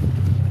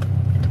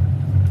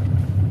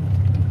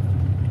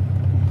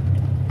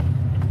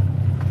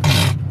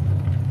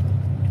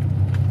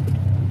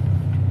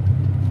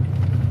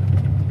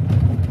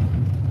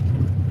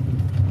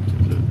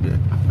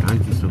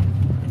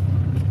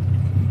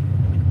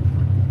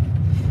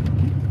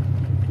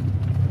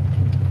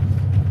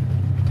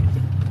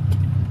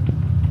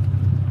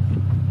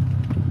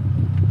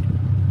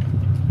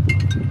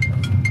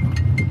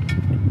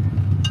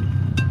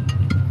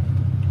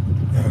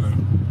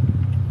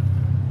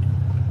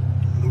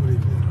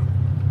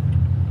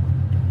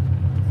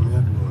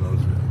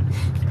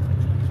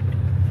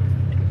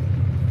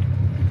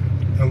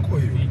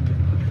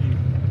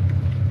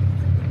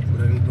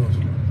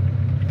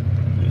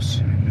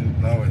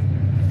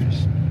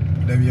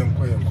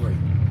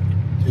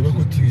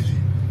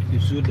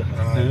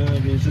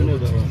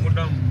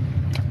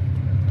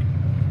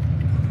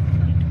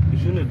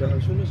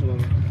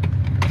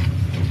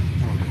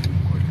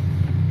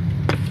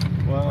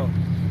 Wow.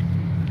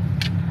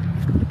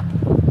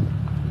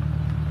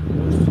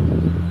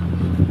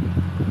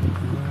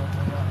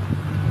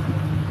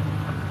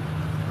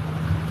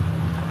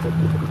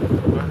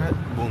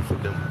 Bom for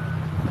them.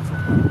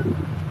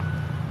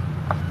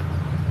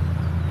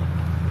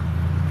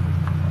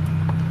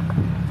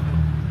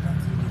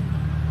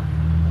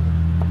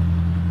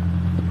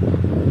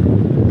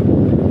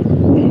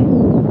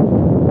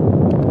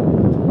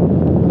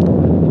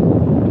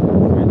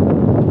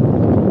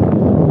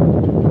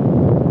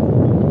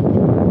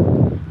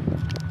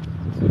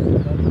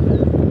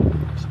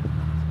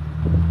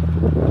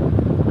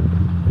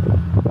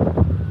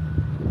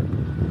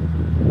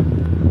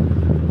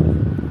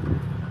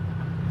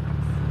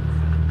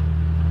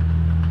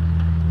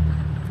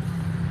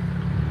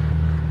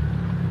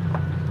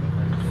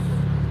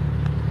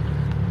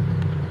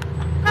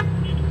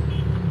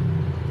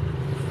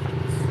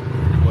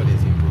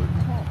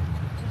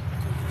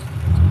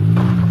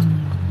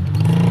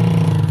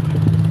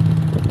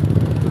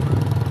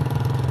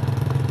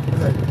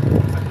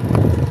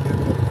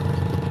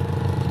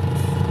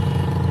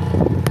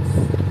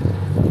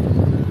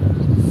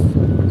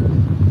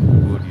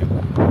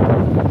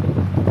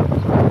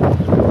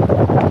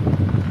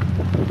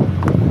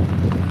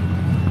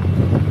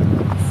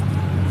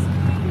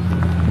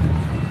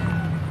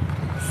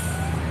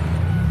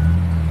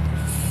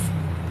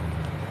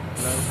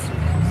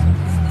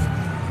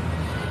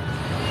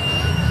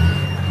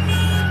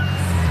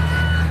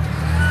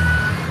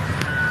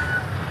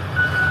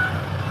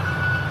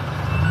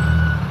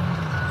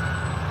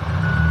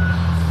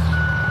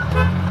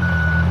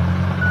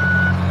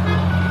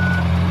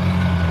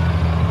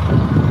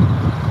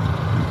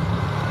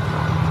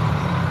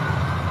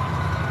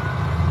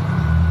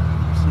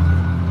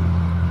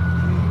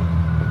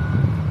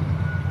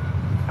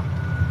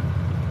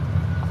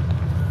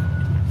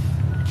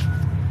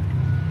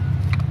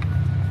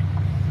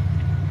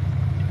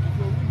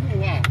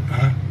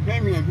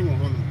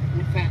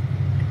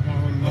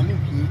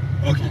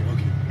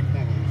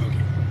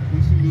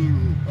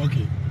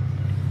 Okay.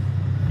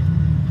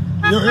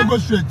 You go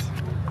straight.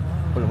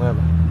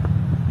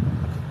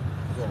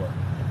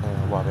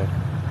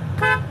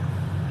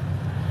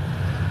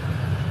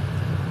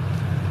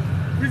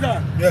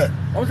 Pizza. Yeah.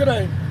 What's your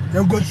name?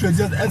 You go straight.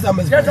 Just answer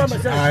my Get on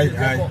message. my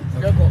Aye.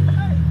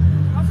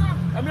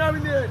 I'm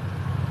having it.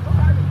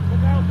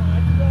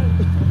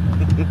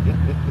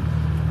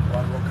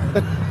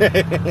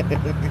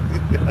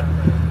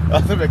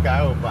 Você vai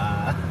cair,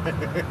 opa.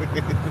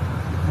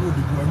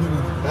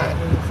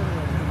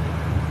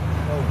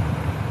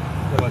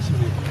 Okay.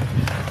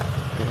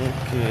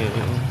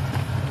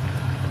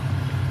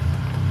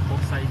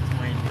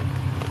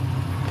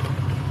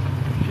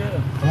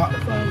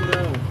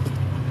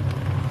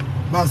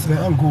 Mas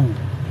I'm go.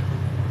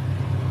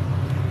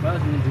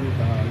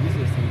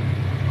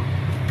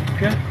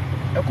 Okay.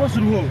 Eu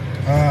construo.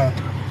 Ah.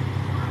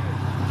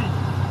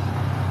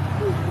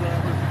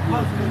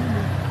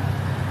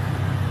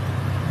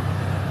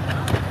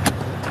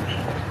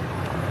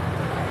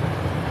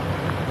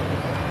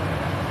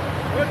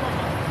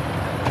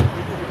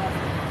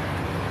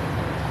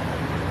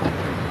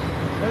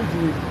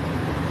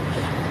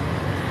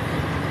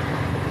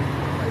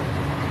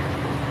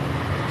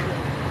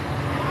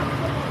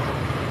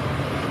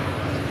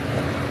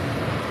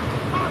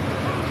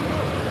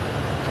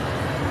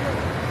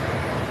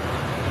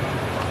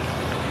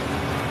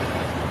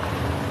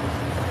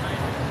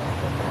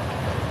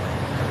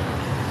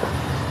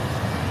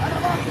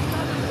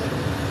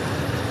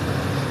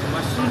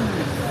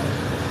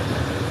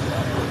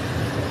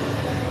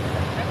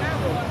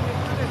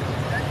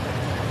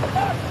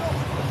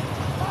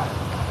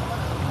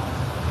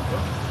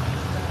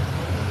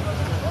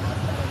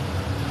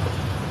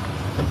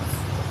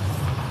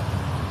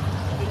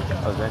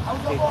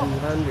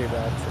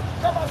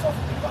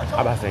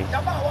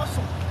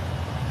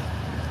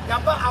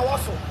 Yaba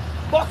awaso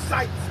box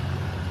site.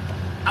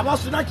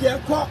 Awaso na ke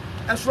ko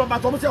esro ba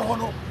to mo se ho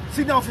no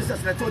senior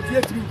officers na to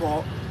die timi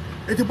go.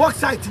 Eti box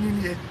site ni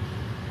nie.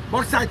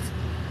 Box site.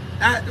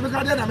 We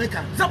got that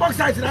America. So box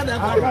site na there.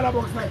 Ghana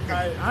box site.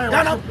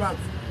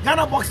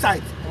 Ghana box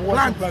site.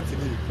 Plant.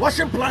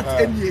 Washing plant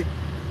enie.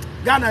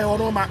 Ghana yo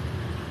no ma.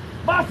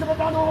 Ba se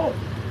ba no.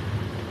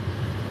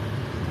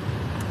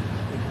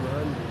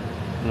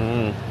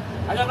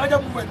 I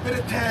don't move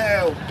very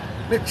tell.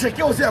 The check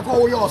you say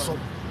go you also.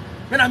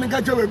 When I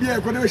got you be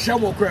go na share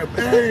more crap.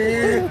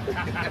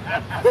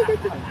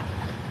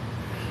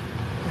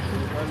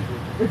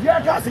 If you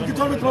are casting you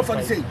told me to for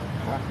the say.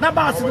 Na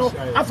ba se no,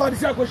 afa the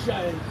say go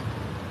share.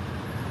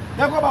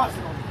 Na go ba se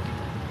no.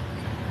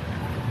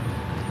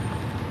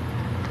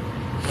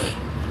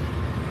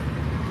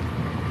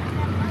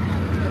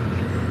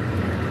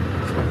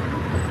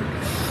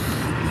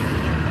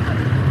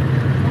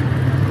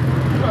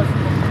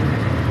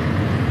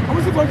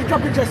 Going to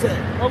drop pictures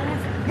there.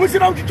 Musi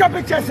na to drop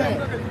pictures there.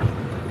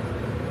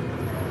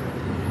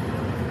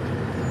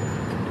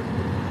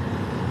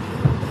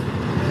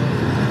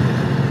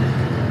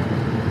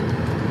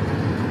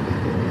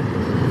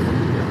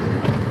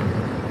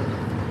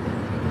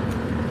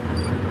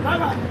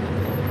 Naba.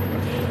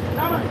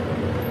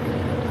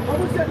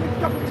 Musi na to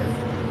drop pictures.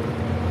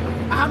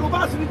 I have no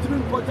bus to be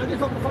important. This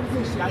is what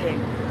I'm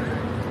saying.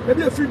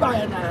 Maybe a free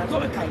buyer now.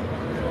 So okay.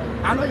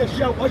 I know you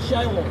share what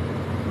share what.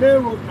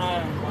 Main road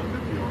now.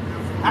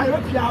 I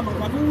hope you are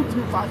but who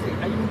to fast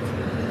I need.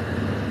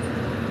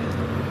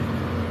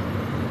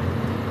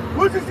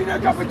 Who's this in a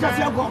coffee just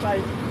here go by?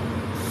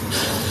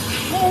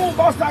 Who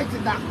boss site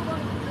that?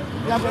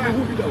 You have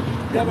who below.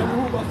 You have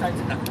who boss site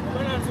that.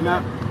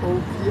 Na o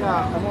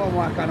yeah, I'm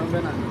one kind of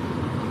banana.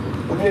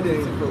 Okay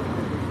there.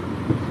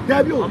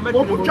 Debut,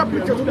 what chapter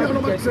just be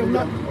on my same.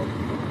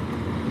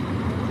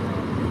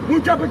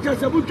 Mucha pictures,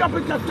 for photography.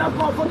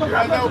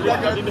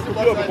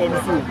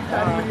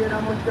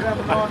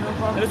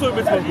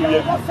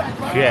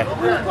 Yeah.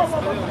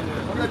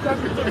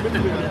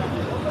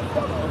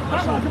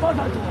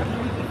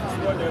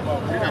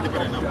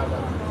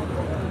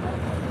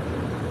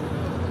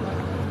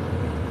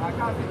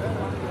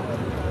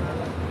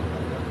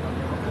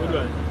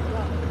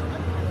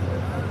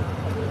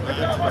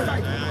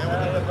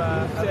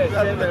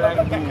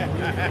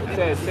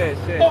 Say.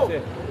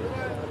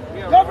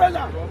 Go,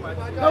 brother.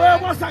 Where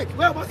was site?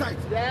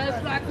 Yes,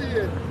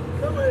 strategy.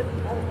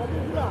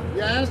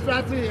 Yes,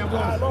 strategy.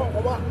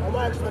 I'm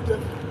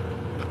expecting.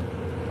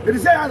 It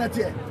is saying that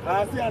here.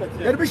 Ah, see how it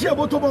There be share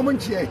about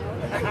moment here.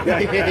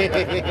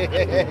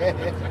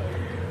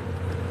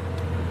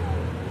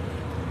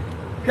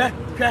 Okay.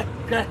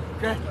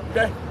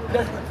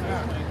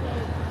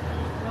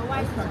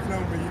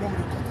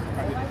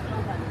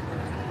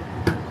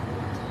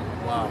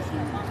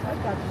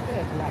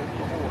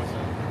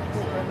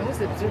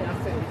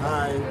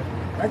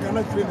 I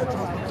cannot train the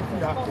transport.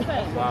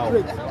 Wow.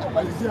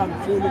 But you see, I'm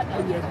training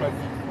 10 years, but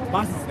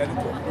bus is very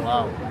tough.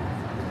 Wow.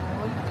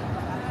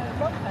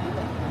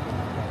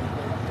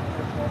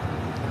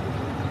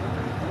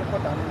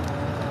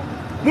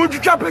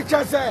 Mucha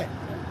pictures, eh?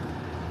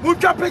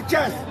 Mucha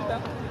pictures.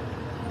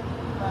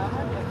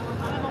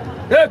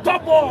 Hey,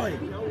 top boy.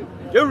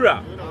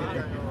 Ewura.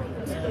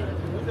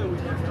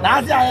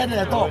 That's the head of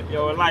the top.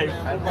 Your life.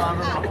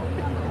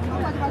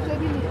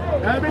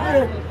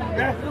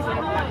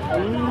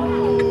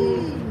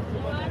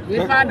 We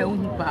found a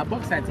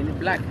box set in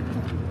black.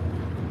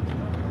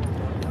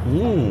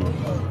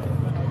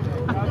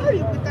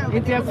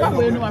 It's a far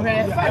away no where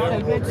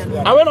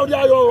I went on the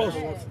Iowa.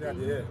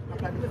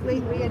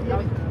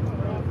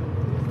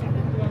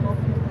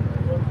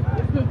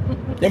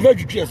 The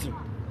very cheers.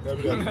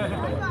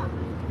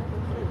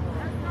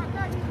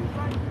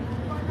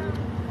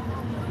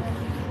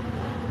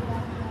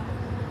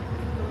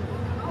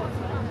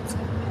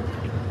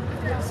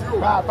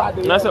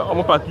 That's a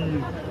omo party.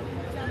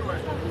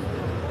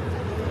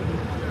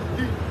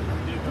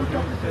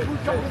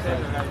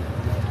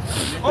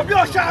 Obi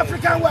o sha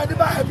African word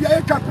ba ha bia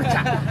e twa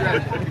picture.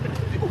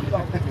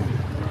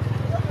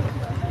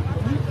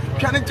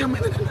 Twanem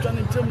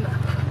na.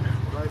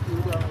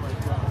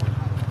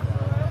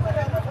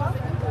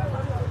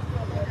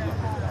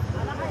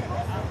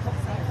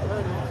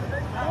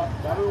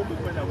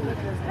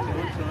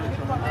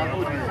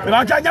 But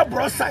I can't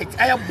brush site.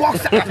 I am box.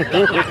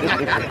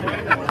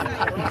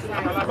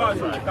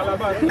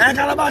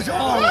 Calabash.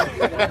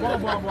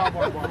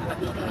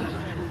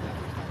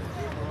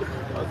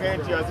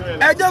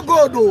 Eje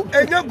gold o,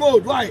 eje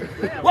gold. Why?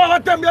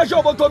 What time you show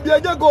about to be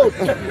eje gold?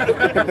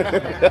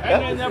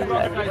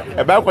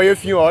 About for you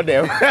few all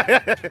them.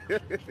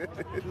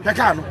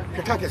 Kaka no,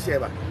 kaka kese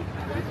ba.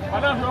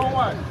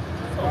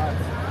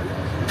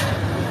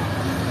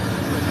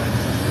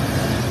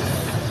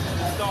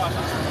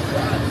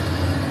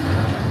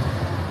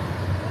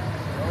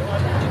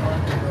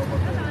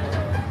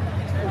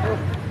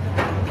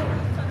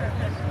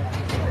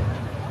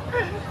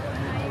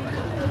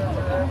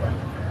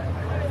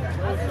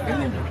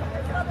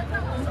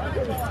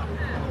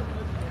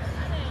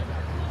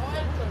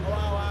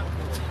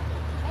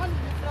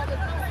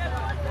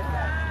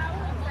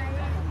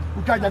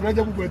 Ukaja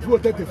ngaje bugwe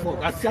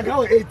 234. Asiaka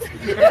 8.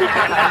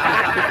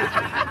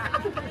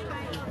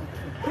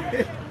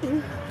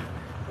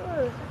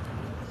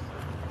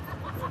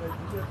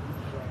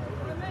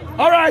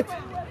 All right.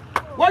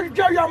 What you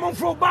tell your mom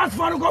from Bass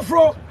for go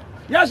through?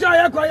 Yes,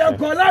 sir.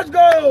 Let's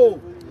go.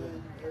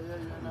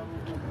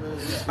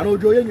 I know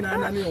Joey and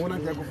Nani want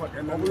to go for.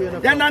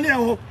 Then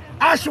Nani,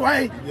 Ash,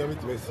 why?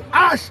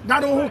 Ash,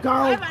 that who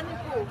count.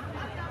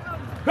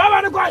 Come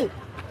on, go.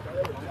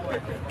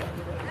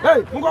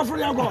 Hey, who go for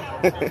the go?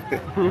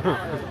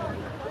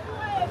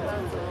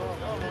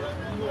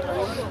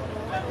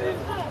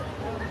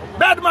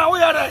 Badman,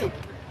 where are they?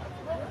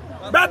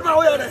 Badman,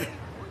 where are they?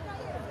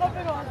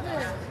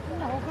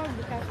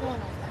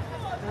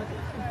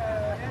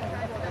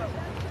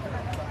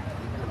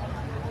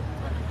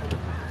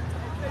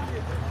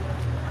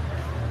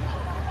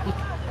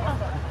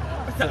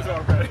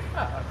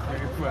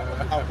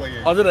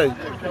 Other than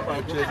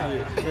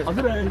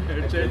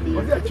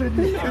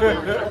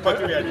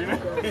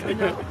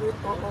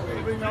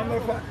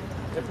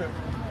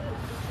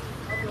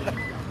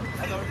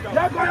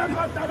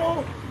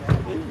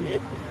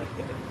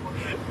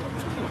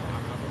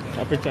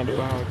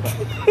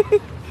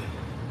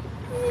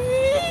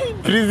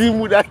freezing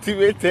mood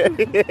activated.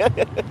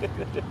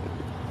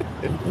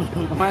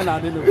 Mine are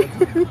the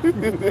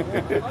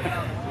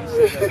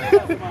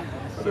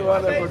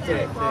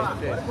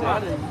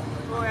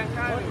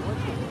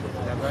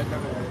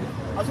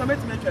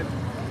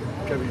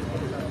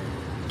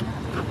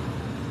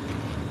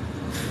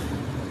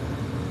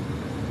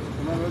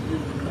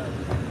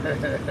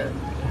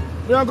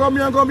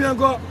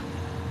Miango.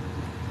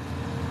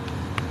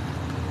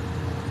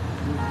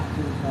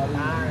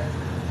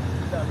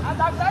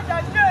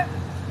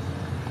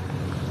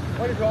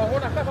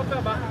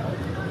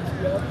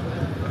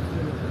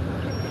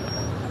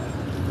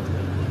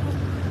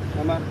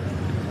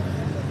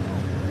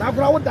 Na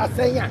pra onde tá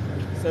senha?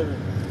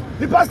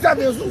 De passar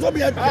mesmo, só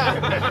me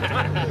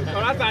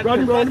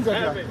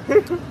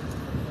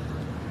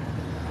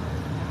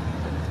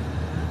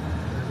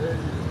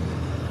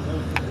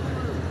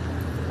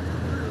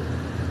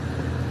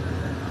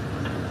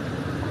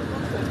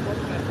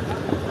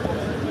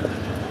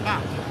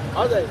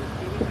Olha aí.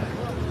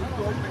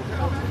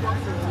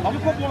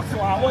 Vamos com o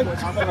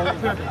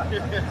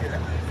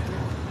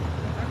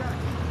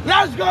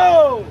Let's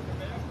go!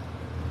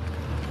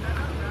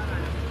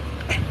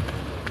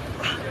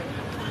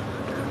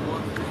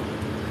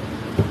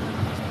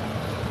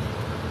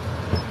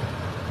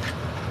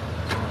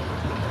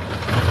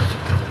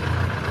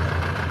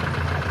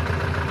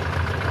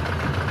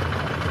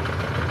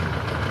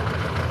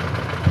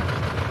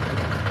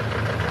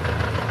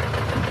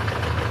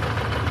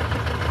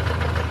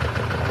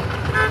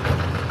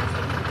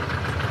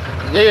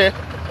 Yeah.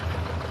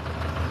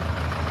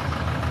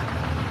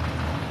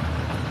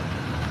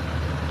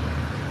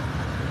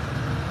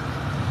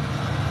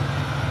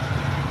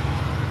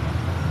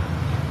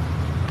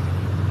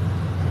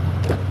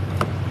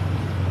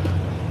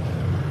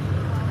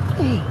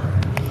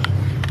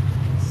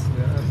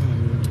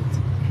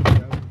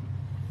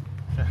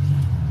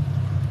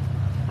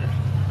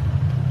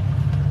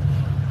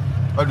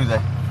 What do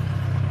that?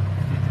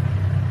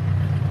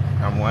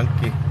 I'm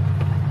 1K.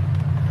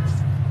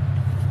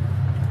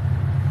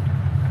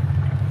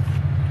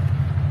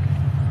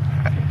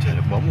 Tell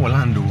you, but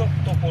Orlando.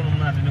 Top on them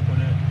not in the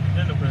corner.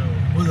 Then the prayer.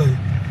 What's that?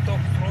 Top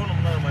throw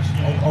them not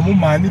machine. Ọmọ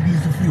maa ni bi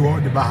nso fi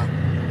hɔ de ba.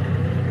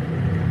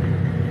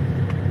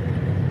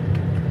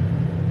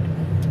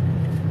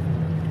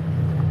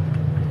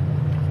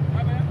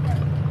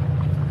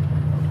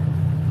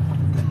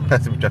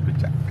 That's a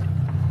picture.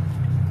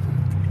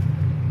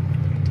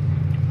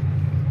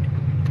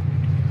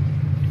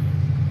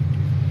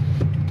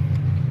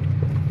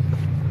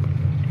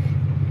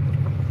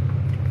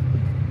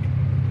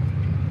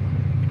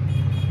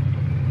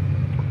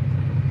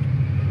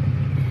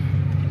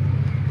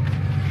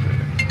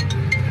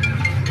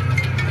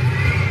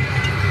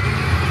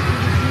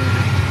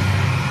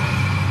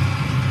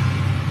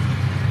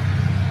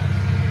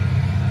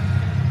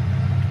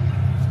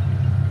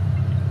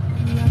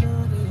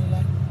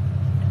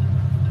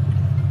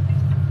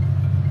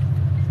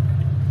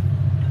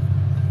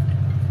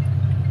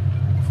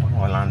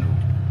 Orlando.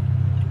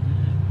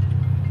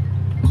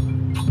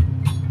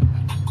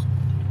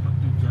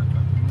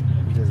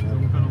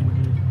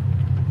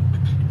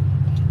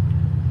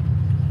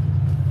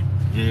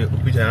 Yeah,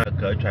 we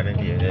trying to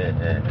get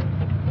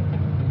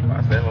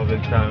I said, "Oh,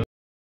 big time."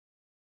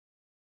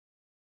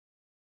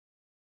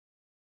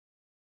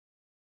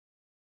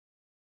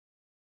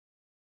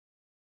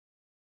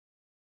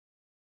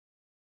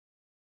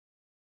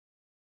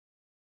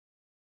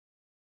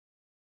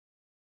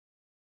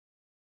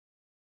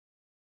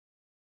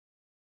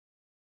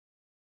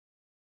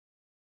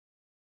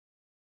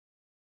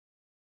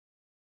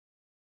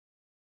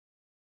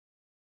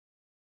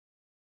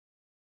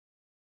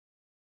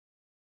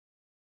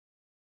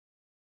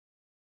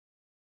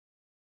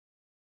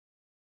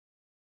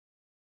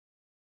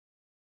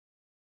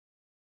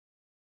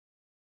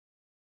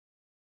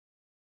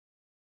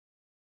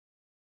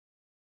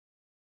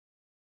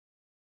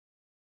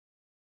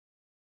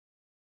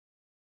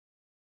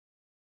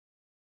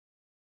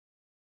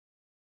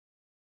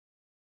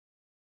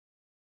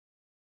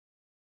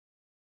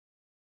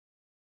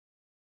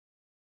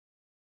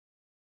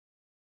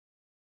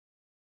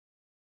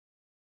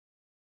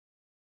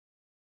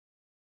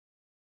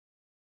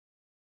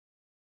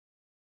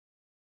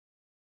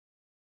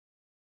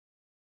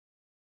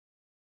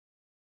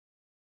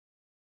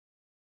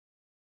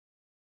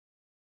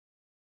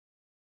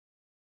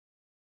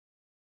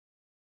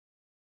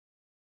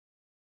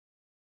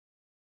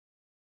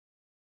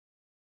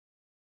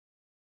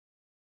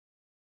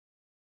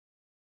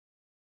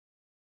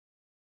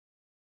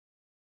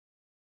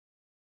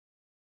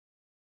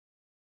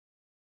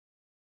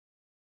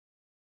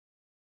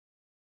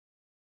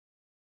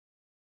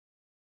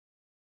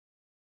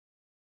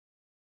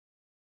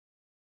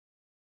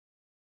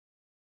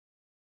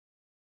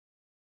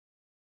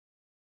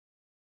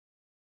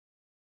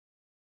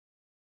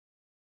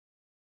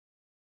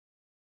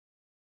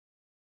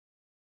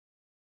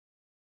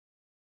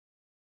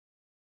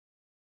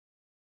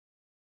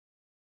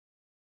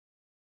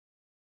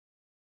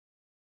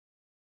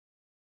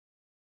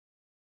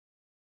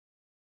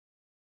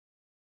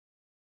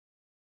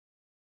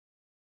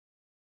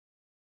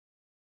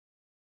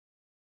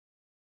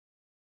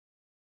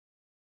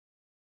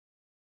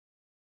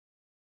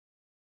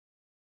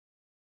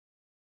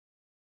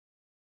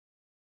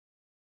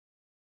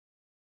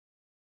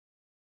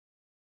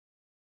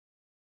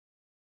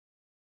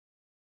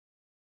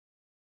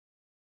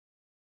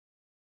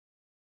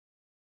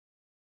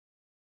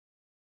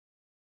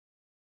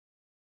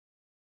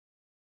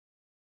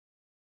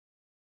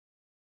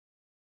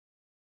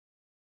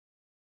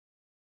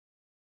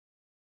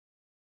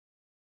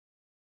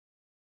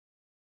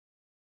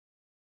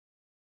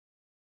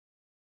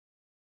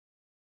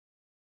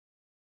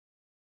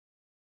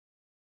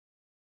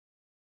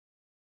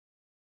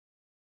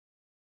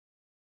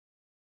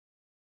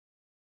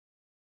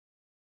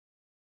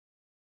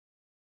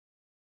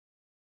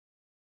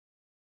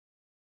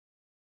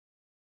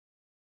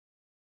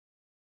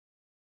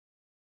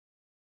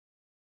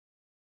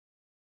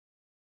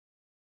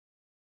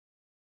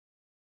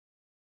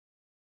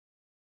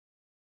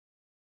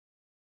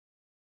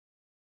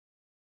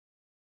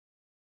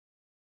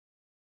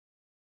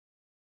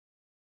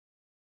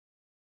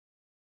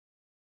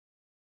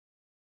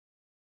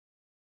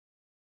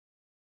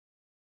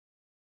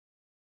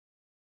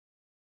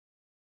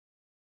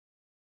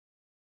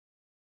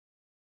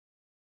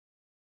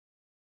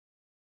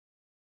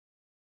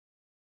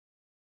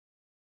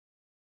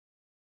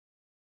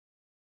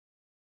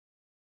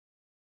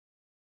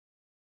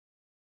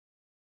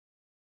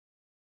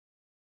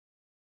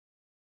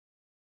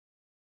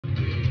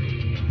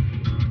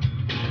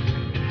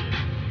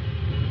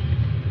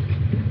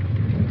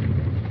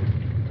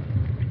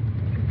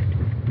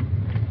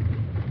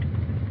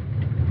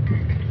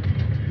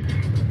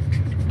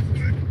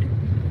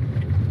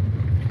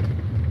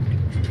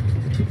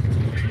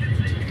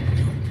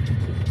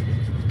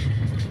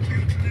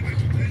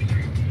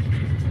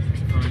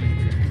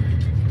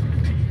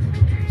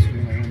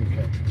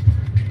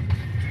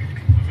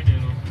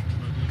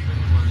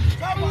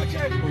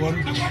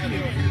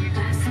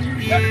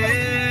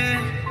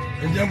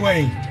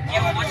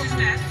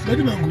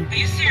 Medi mangu. Are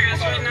you serious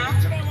right now?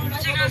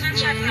 Take us and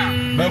check now.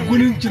 Mangu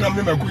ni china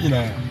me mangu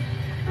ina.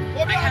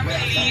 I can't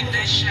believe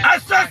this shit.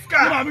 Asaska.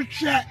 Are Are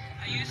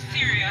you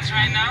serious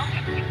right now?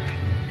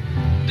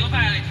 Don't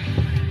violate me.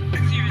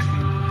 Seriously.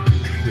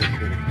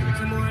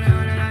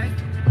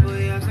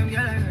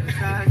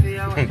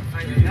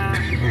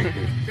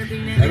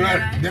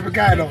 Alright, they be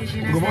kind of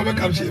go over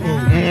come see.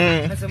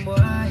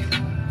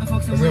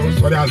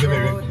 Sorry, I say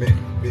me.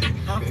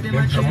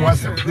 From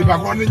what's the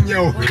background in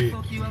your way.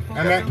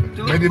 And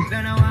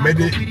made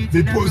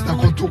the post a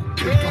conto.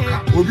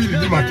 Obi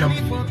the matter.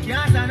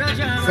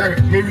 Sir,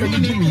 maybe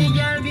Jimmy.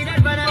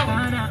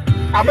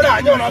 I'm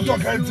not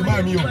talking to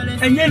my meal.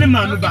 And any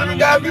man of Banner.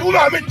 Yeah, you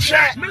are me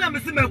chat. Madame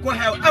Simako,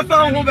 I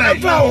found home. I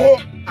Your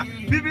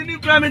Bibi ni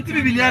Clement to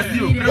be near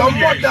you.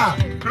 mother.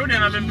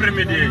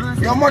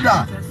 Your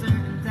mother.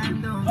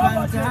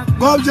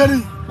 Go,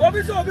 Jenny.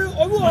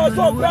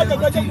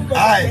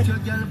 Aye.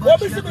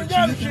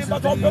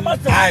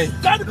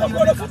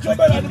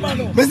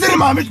 Mr.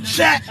 Mammy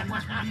chat.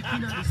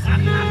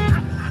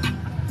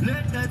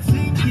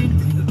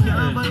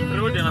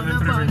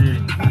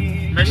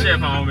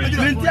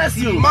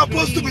 My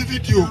post to be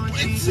video.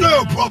 It's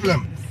no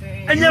problem.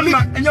 And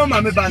your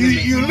mammy,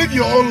 You live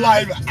your own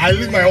life. I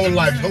live my own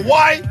life. So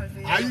why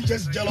are you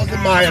just jealous of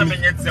mine?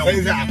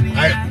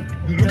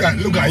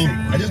 Look at him.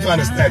 I just don't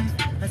understand.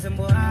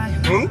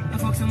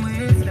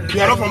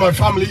 You are not from my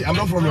family. I'm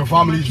not from your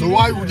family. So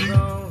why would you?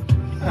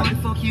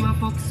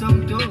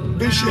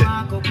 This shit.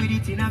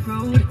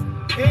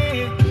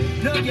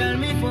 No girl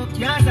me fuck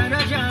yes and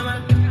a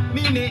drama.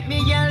 Me make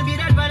me girl be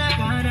that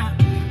banana.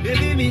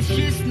 Baby miss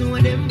she know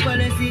them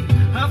policy.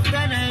 After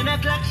 9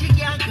 o'clock she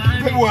can't call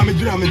me. People want me to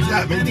do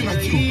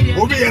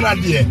you. Obi and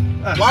Adia.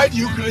 Why do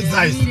you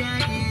criticize?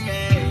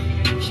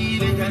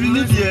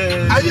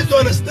 I just don't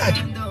understand.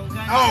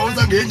 I was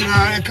again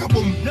a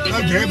couple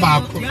not get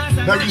back.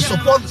 That we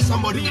support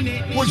somebody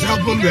who's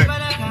helping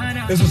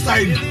the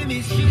society.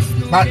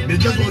 But they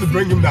just want to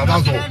bring him down,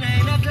 that's all.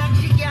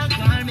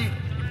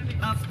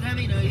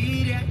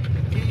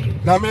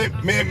 Now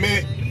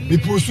me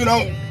pursue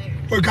now.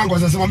 We can't go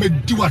say me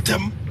do what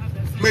them.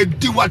 Me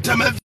do what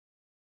them.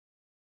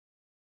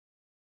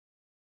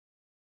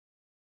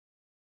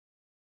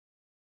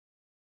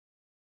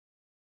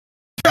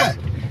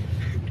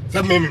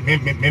 Say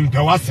me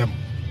do what them.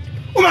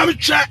 Oh my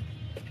chat.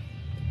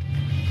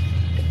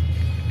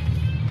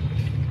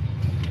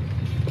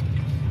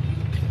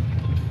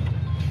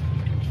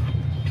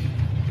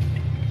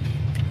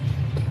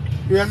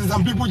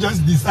 Some people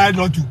just decide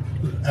not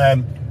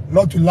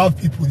to love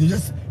people. They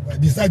just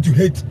decide to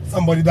hate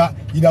somebody that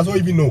he doesn't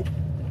even know.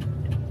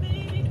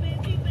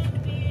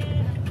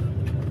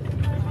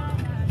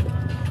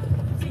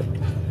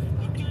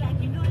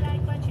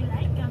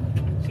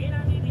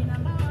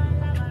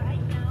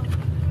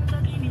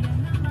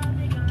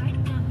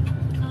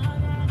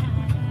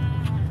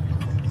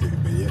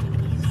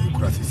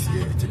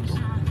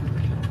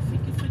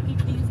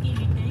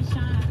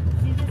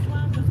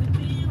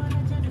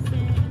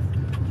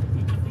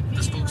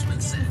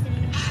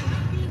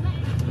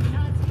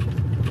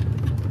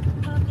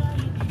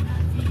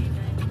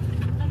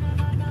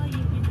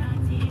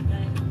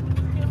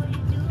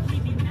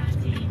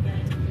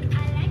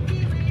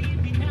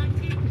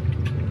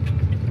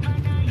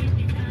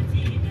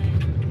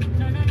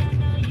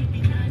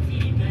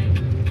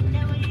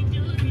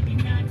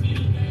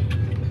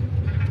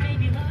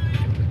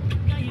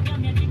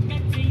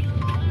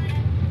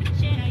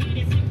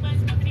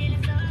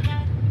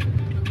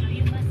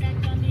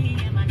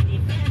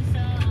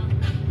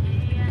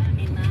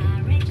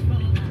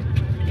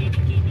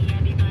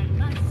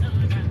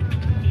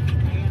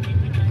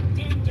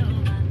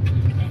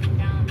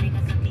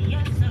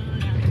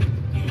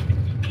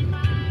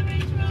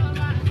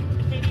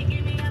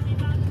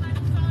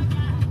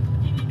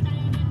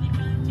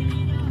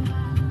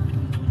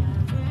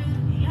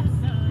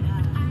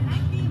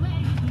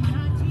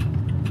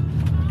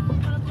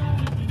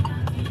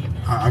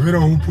 I've been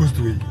on post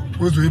to it.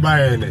 Post to it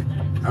by any.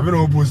 I've been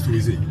on post to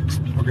it.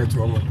 Okay, to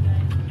one.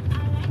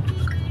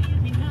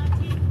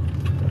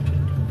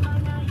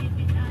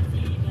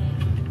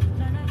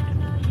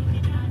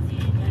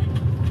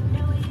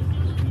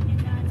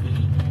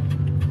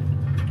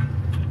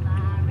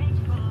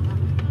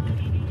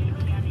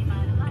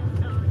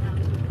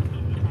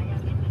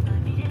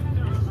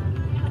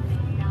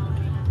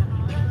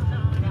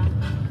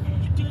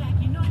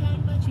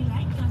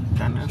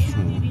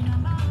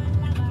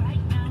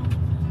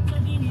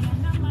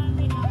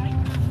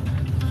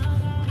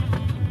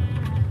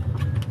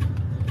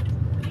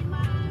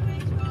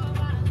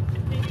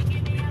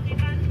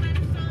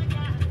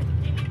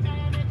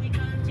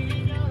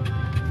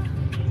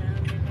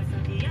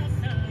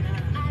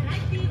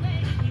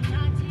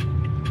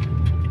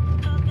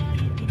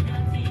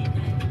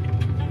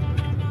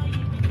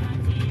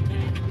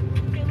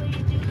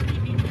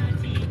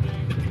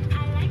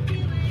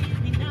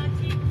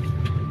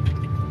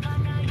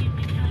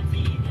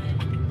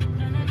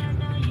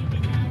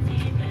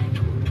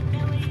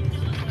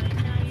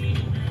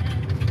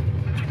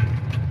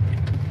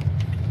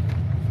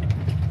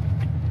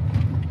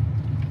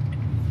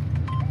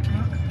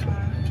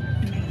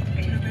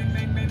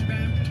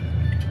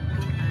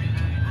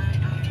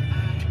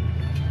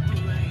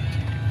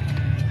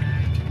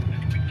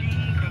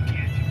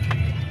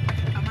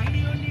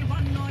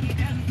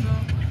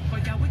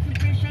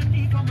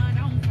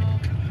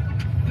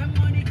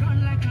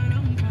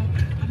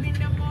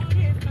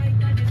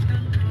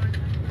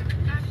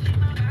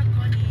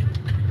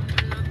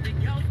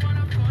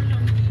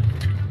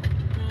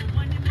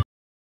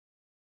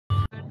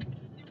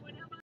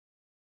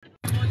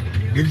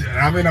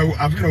 I mean,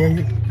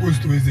 who's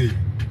to say?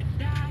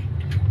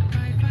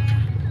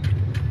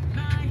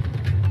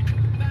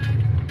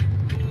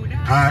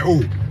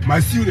 Oh, my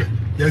student,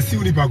 yes,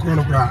 student, I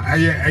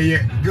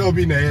girl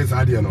being a yes,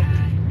 I don't know.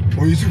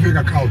 Or you should fake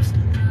account.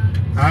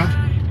 Huh?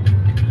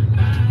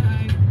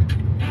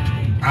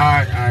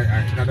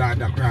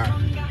 That crap.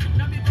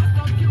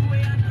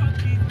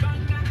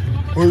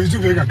 Or you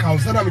should fake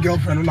account. Send my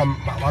girlfriend and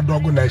my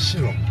dog on that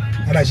shit.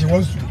 And she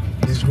wants to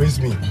disgrace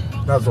me.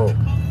 That's all.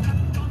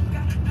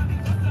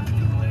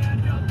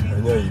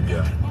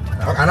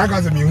 And I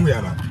got to be who you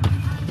are.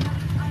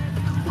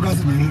 Who got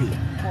to be who you are?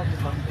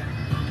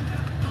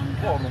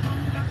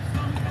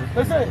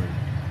 Listen,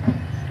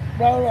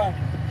 brother.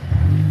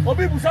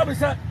 Obi Busabi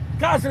said,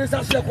 "Castle is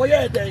a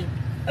sequoia day,"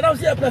 and I was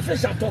here for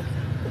fish at top.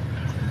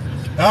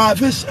 Ah,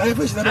 fish, I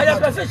fish. I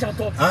have a fish at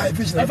top. I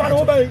fish. I found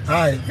over.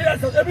 Aye.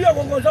 Yes, every year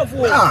goes off.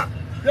 Ah,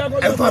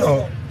 I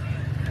found.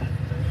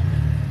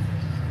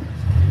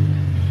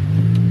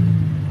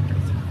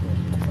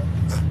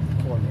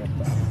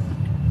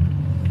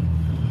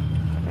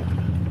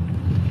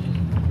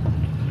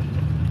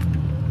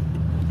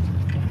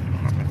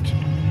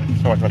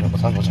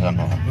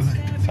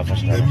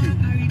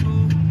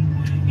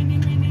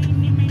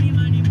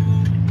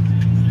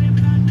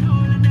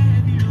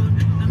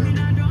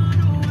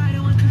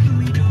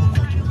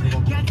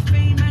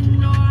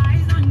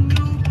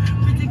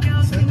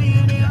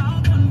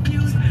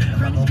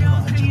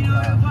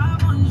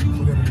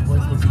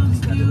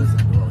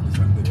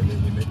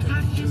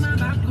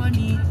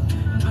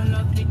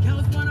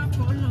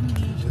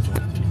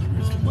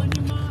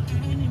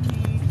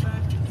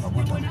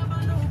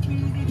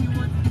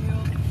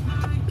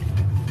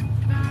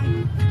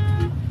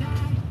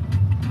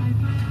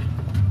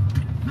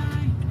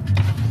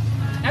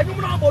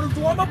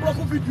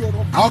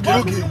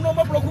 Okay.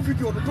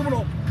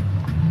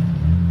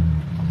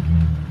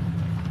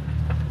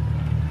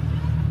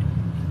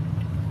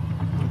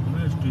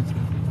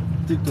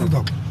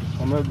 TikTok.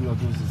 I'm not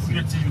blocking this.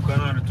 You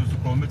can't to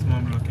commit my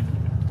blocking.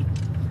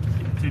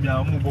 See,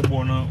 I'm move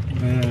on now.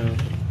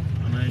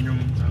 And I know.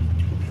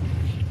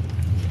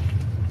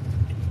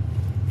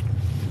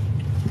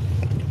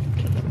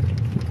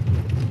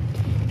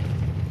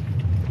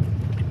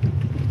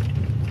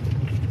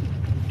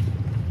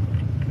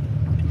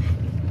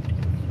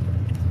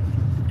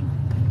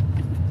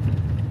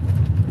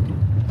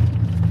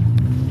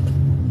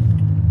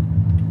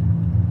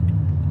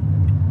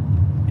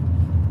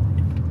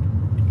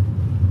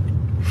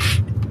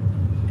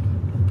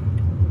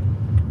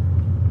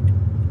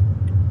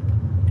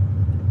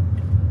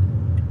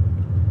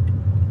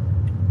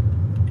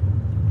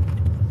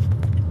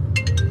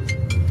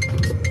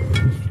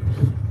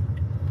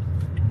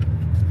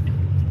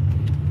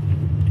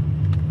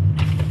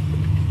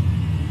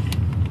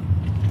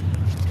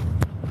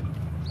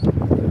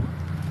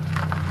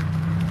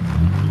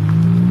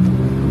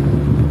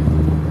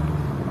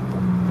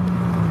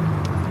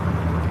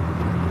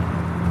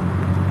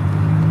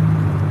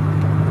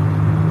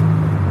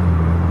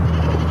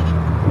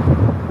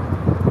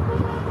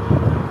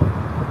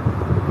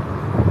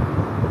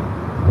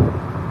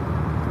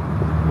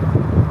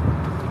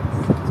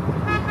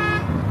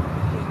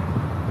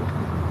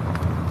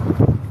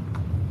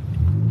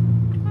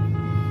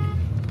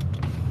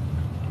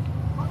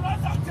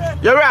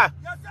 You're right.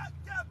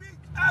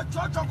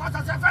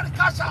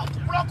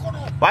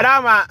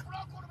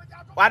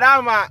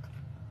 Wadama.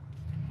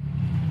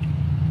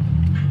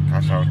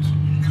 Cash out.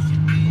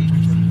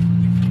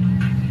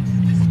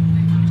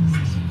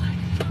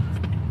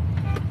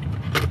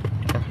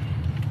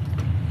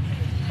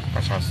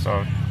 Cash out,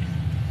 sorry.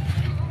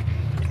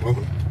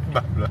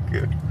 Black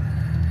here.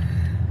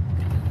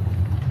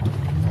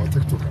 I'll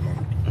take two, come on.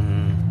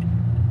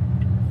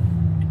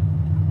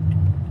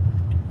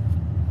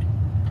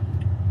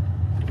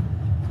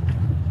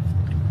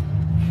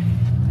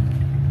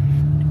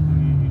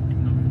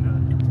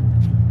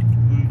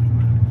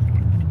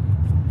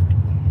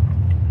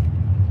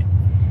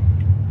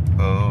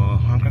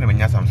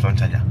 Samsung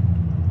charger.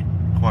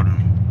 Cord.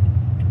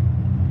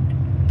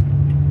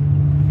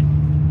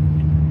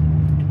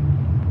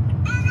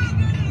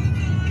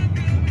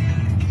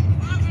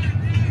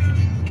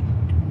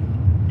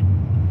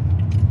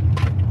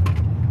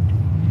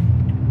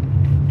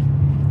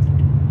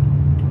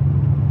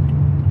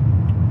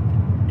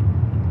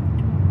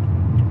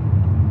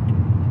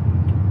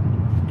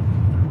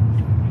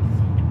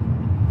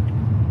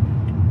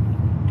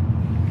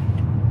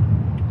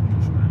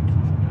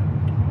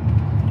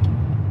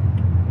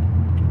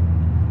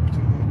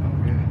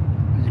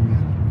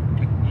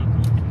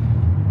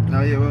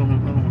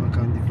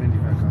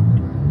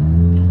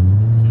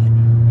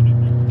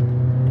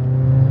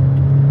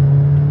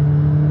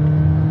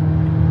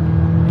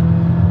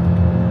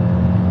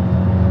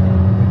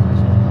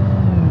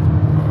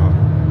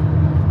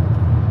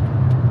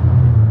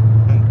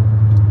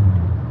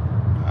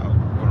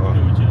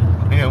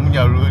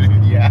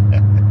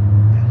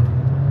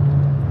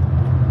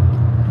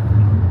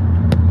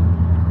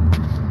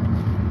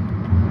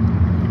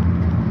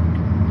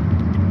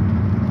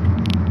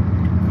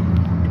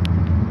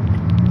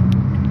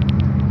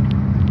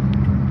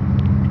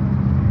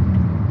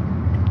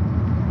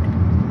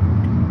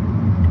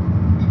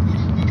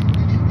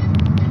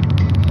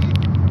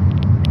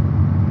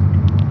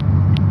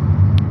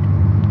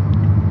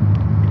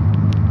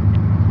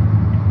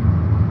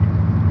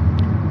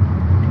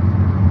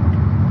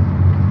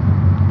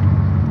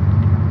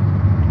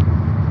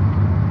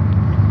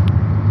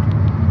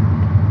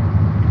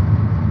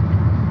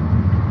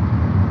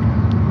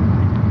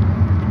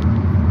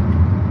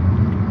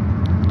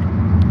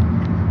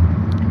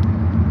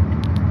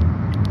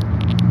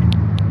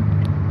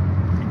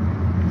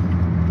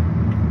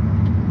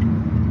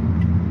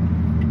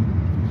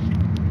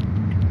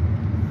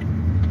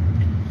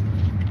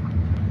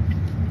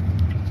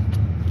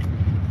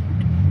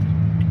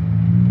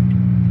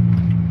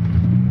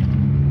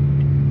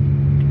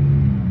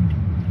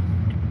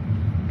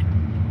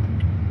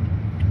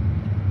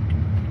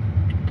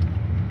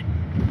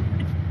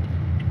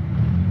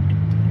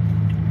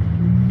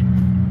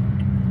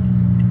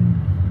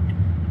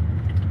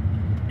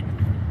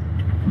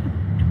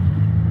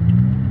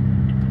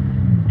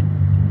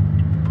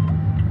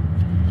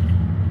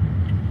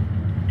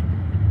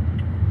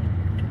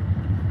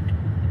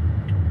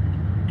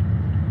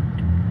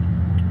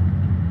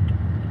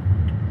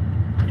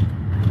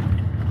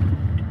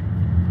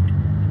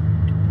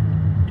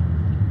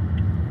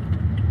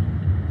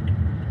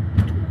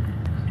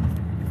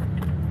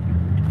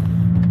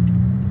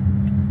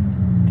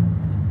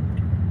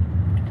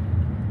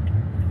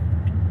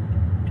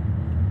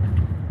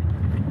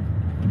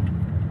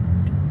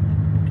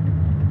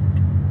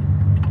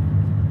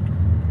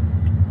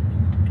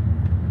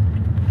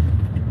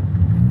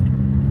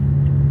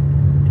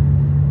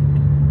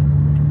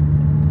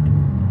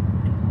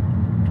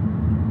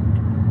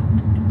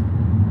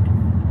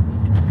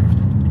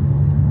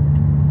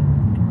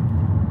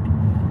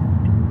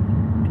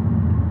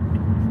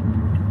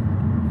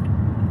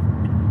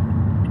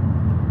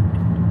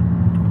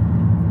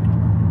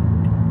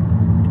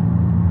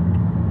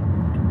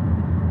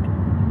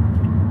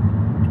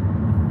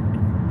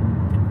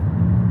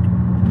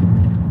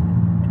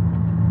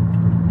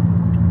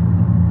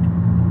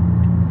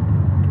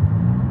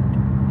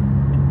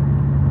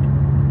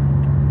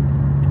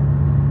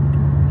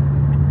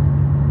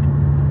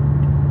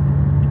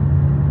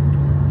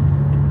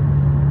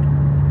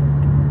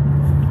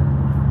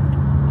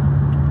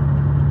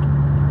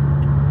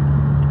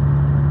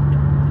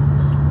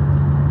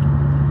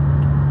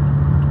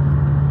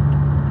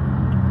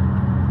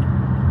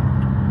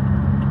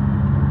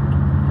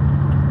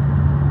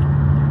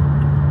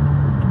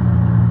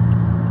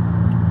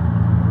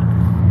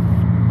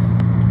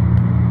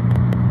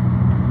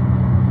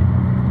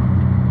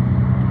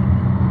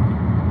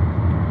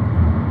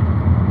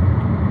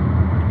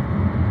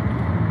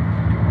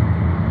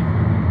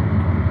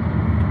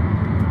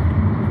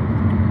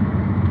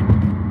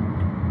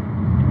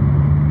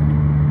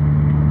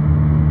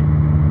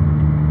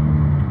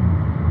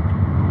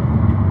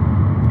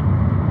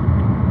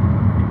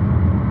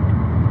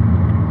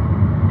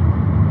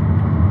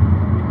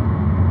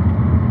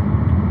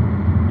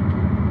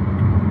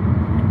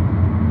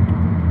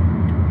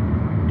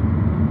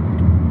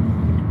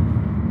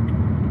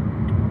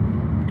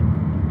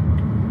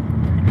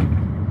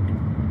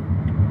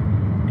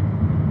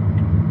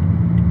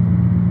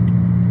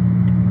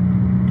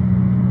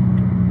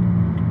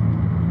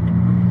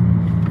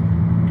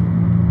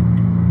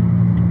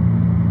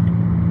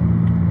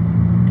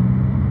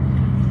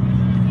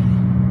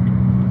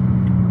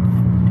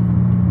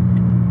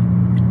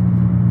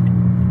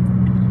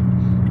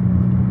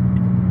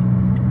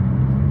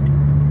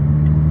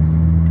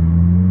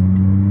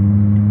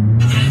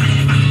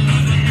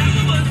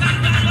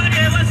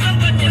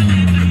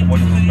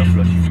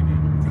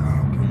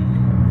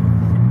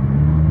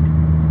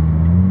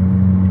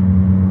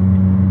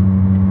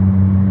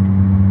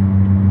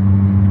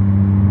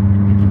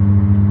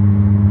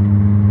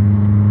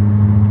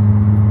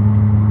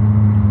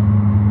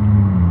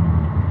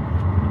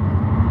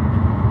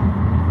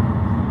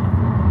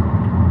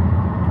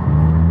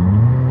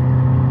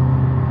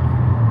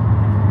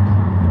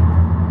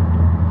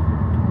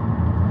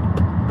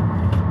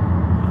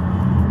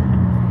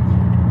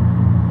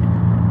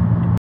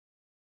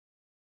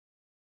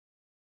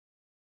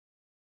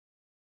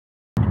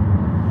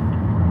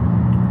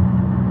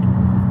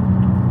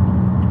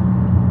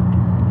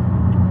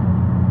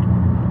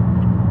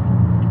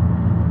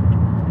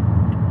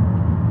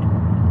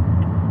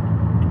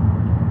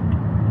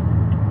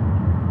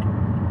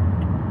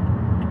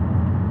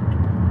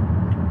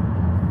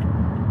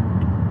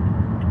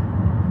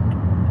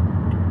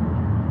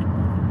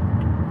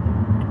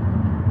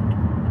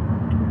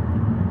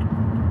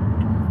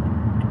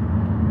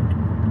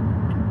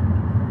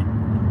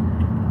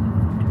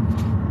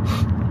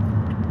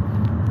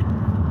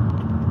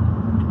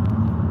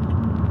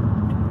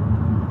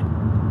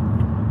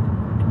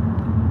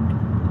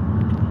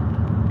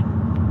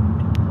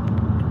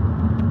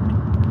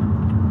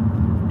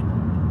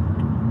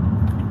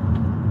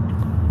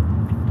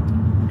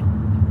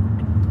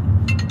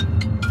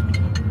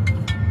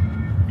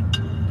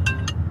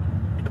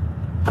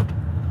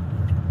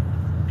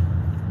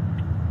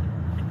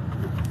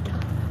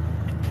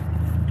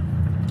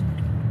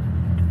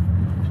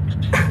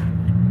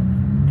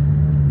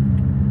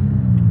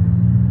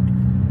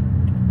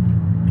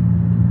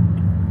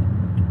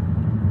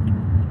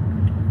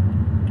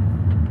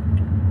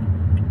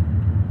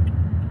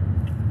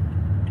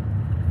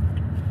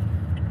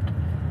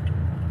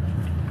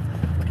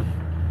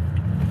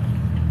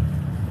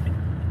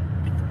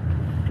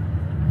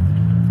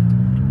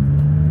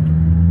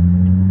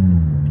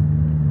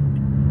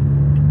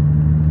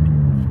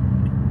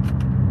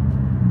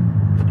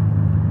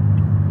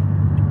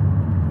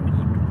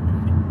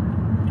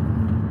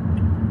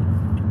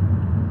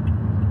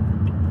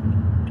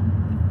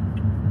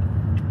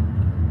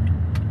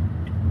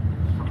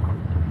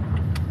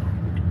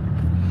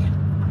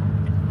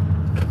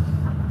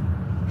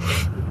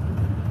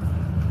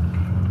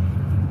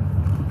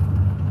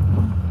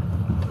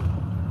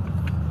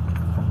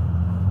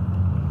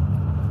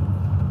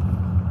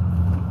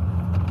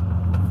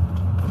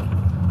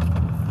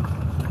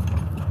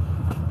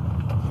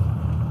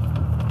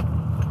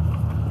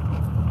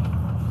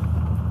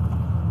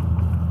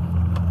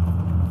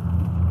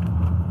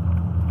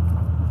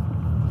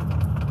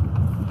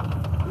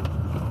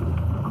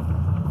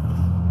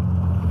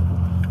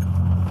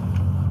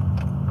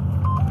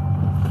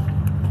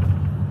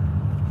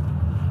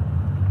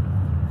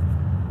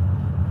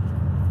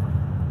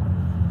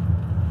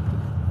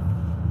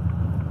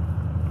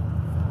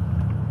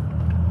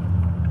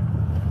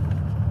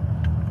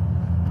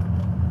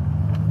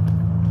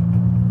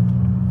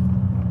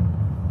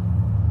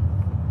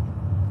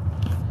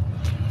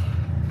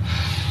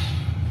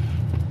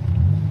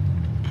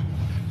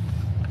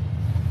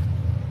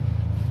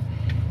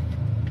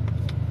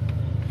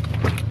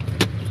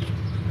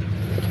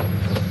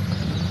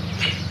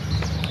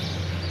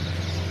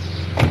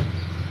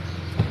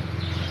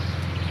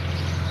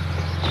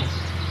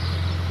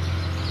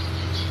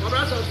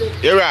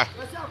 Yera.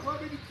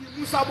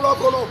 Musa block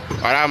no.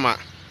 Arama.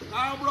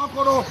 Block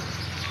no.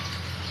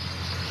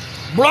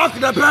 Block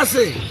the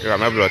person. Yera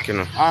me blocking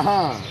no.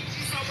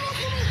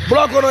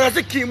 Block no,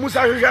 you see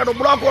Musa no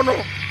block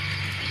no.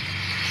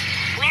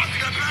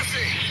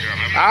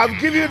 I've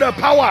given you the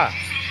power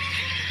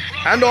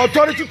and the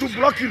authority to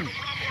block him.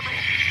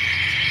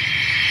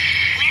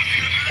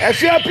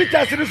 If you are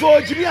Peterson,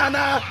 so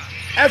Jimiana.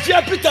 If you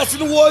are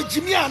Peterson, wo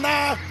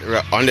Jimiana.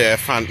 On the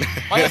fan.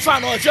 On the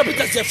fan, or if you are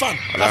Peterson, fan.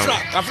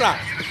 Kafra.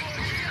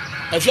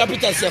 If you are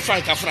Peterson,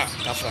 fan, Kafra.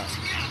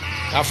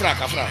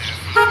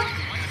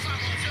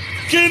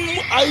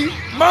 King, I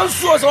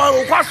Mansu was one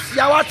who was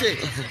Yawate.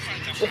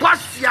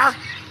 Okwasia,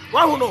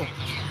 wa no.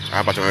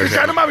 Ah, but we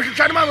try to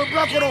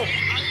block no.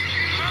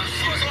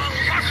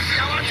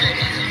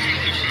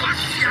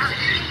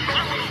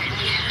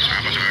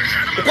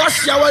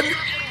 Okwasia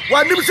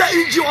wa nim say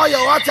engine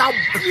oil wa ta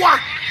boa.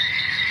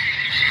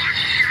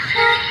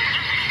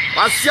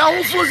 Asia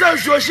ho fu say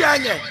so hye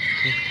anye.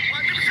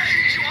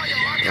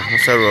 Yeah,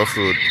 say rough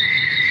road.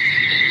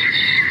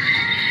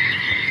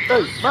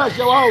 Hey, ma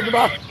se wa o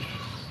ba.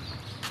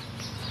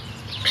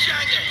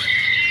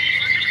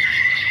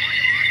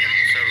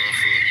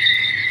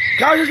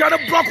 Can you get a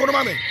block on the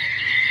money?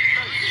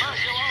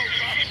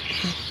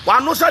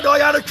 One no said, oh,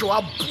 yeah, the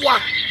chua.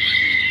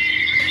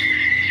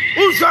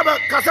 Who's your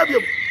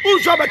Casabium?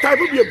 Who's your type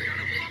of you?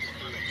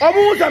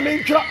 Almost a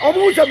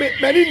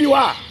many you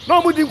are.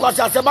 Nobody was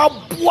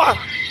about bois.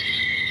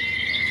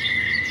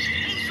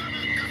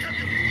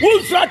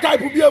 Who's that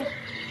type of you?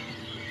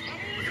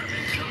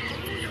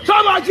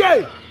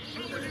 Somebody,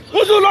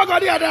 who's the log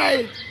on the other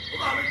day?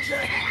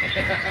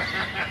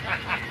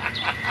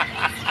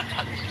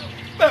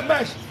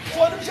 Mesh.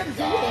 What is it?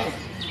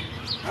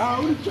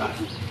 How we try?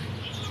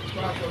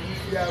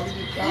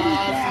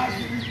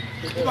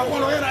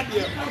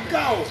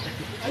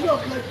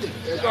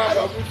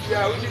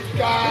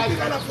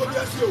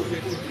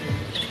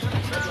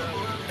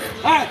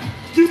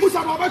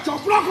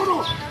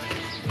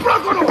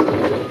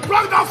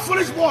 Block that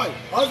foolish boy.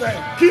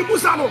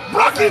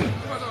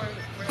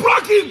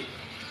 Block him.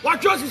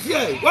 What yours is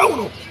here?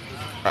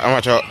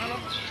 I'm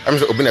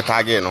just open the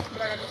target, no.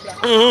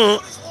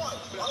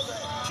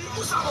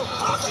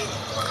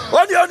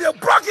 On the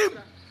block him.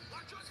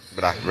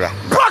 Bra.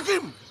 Block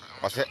him.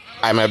 What's it?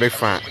 I'm a big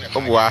fan.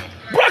 Obwa.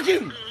 Block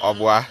him.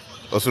 Obwa.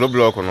 Also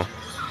block no.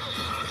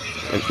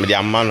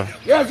 Media man.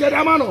 Yes,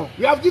 Yamano.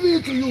 We have given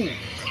it to you.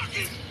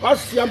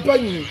 What's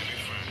champagne?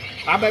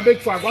 I'm a big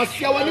fan. What's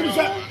your what is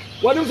that?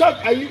 What is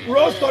that? I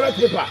roast toilet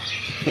paper.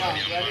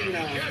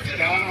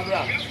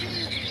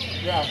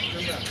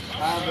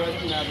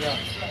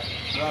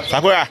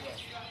 Sakura.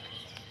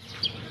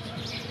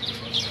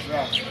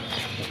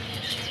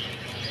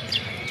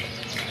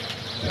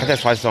 I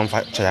just watch some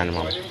charger,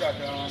 mom.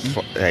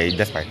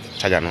 Despite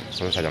charger, no,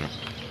 so charger.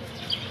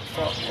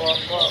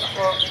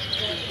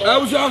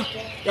 Elsa,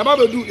 Yama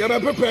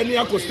prepare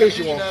near Coast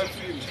Station.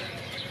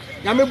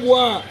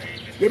 Yameboa,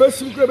 you ever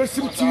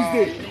see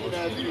Tuesday.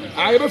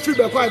 I ever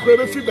feel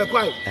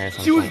quiet.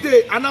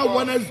 Tuesday and now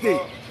Wednesday.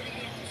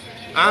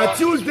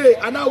 Tuesday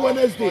and now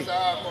Wednesday.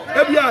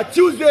 Every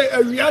Tuesday,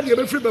 we had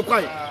the free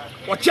quiet.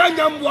 Or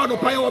Chanyam one or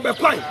Paya or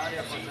Bequai.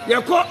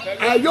 You call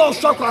your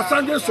shock or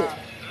Sunday so.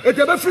 It's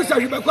a free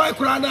you be quiet,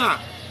 Krana.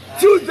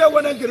 Tuesday,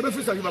 Wednesday, the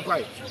free you be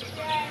quiet.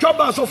 Chop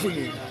us off with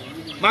me.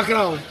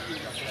 Macron.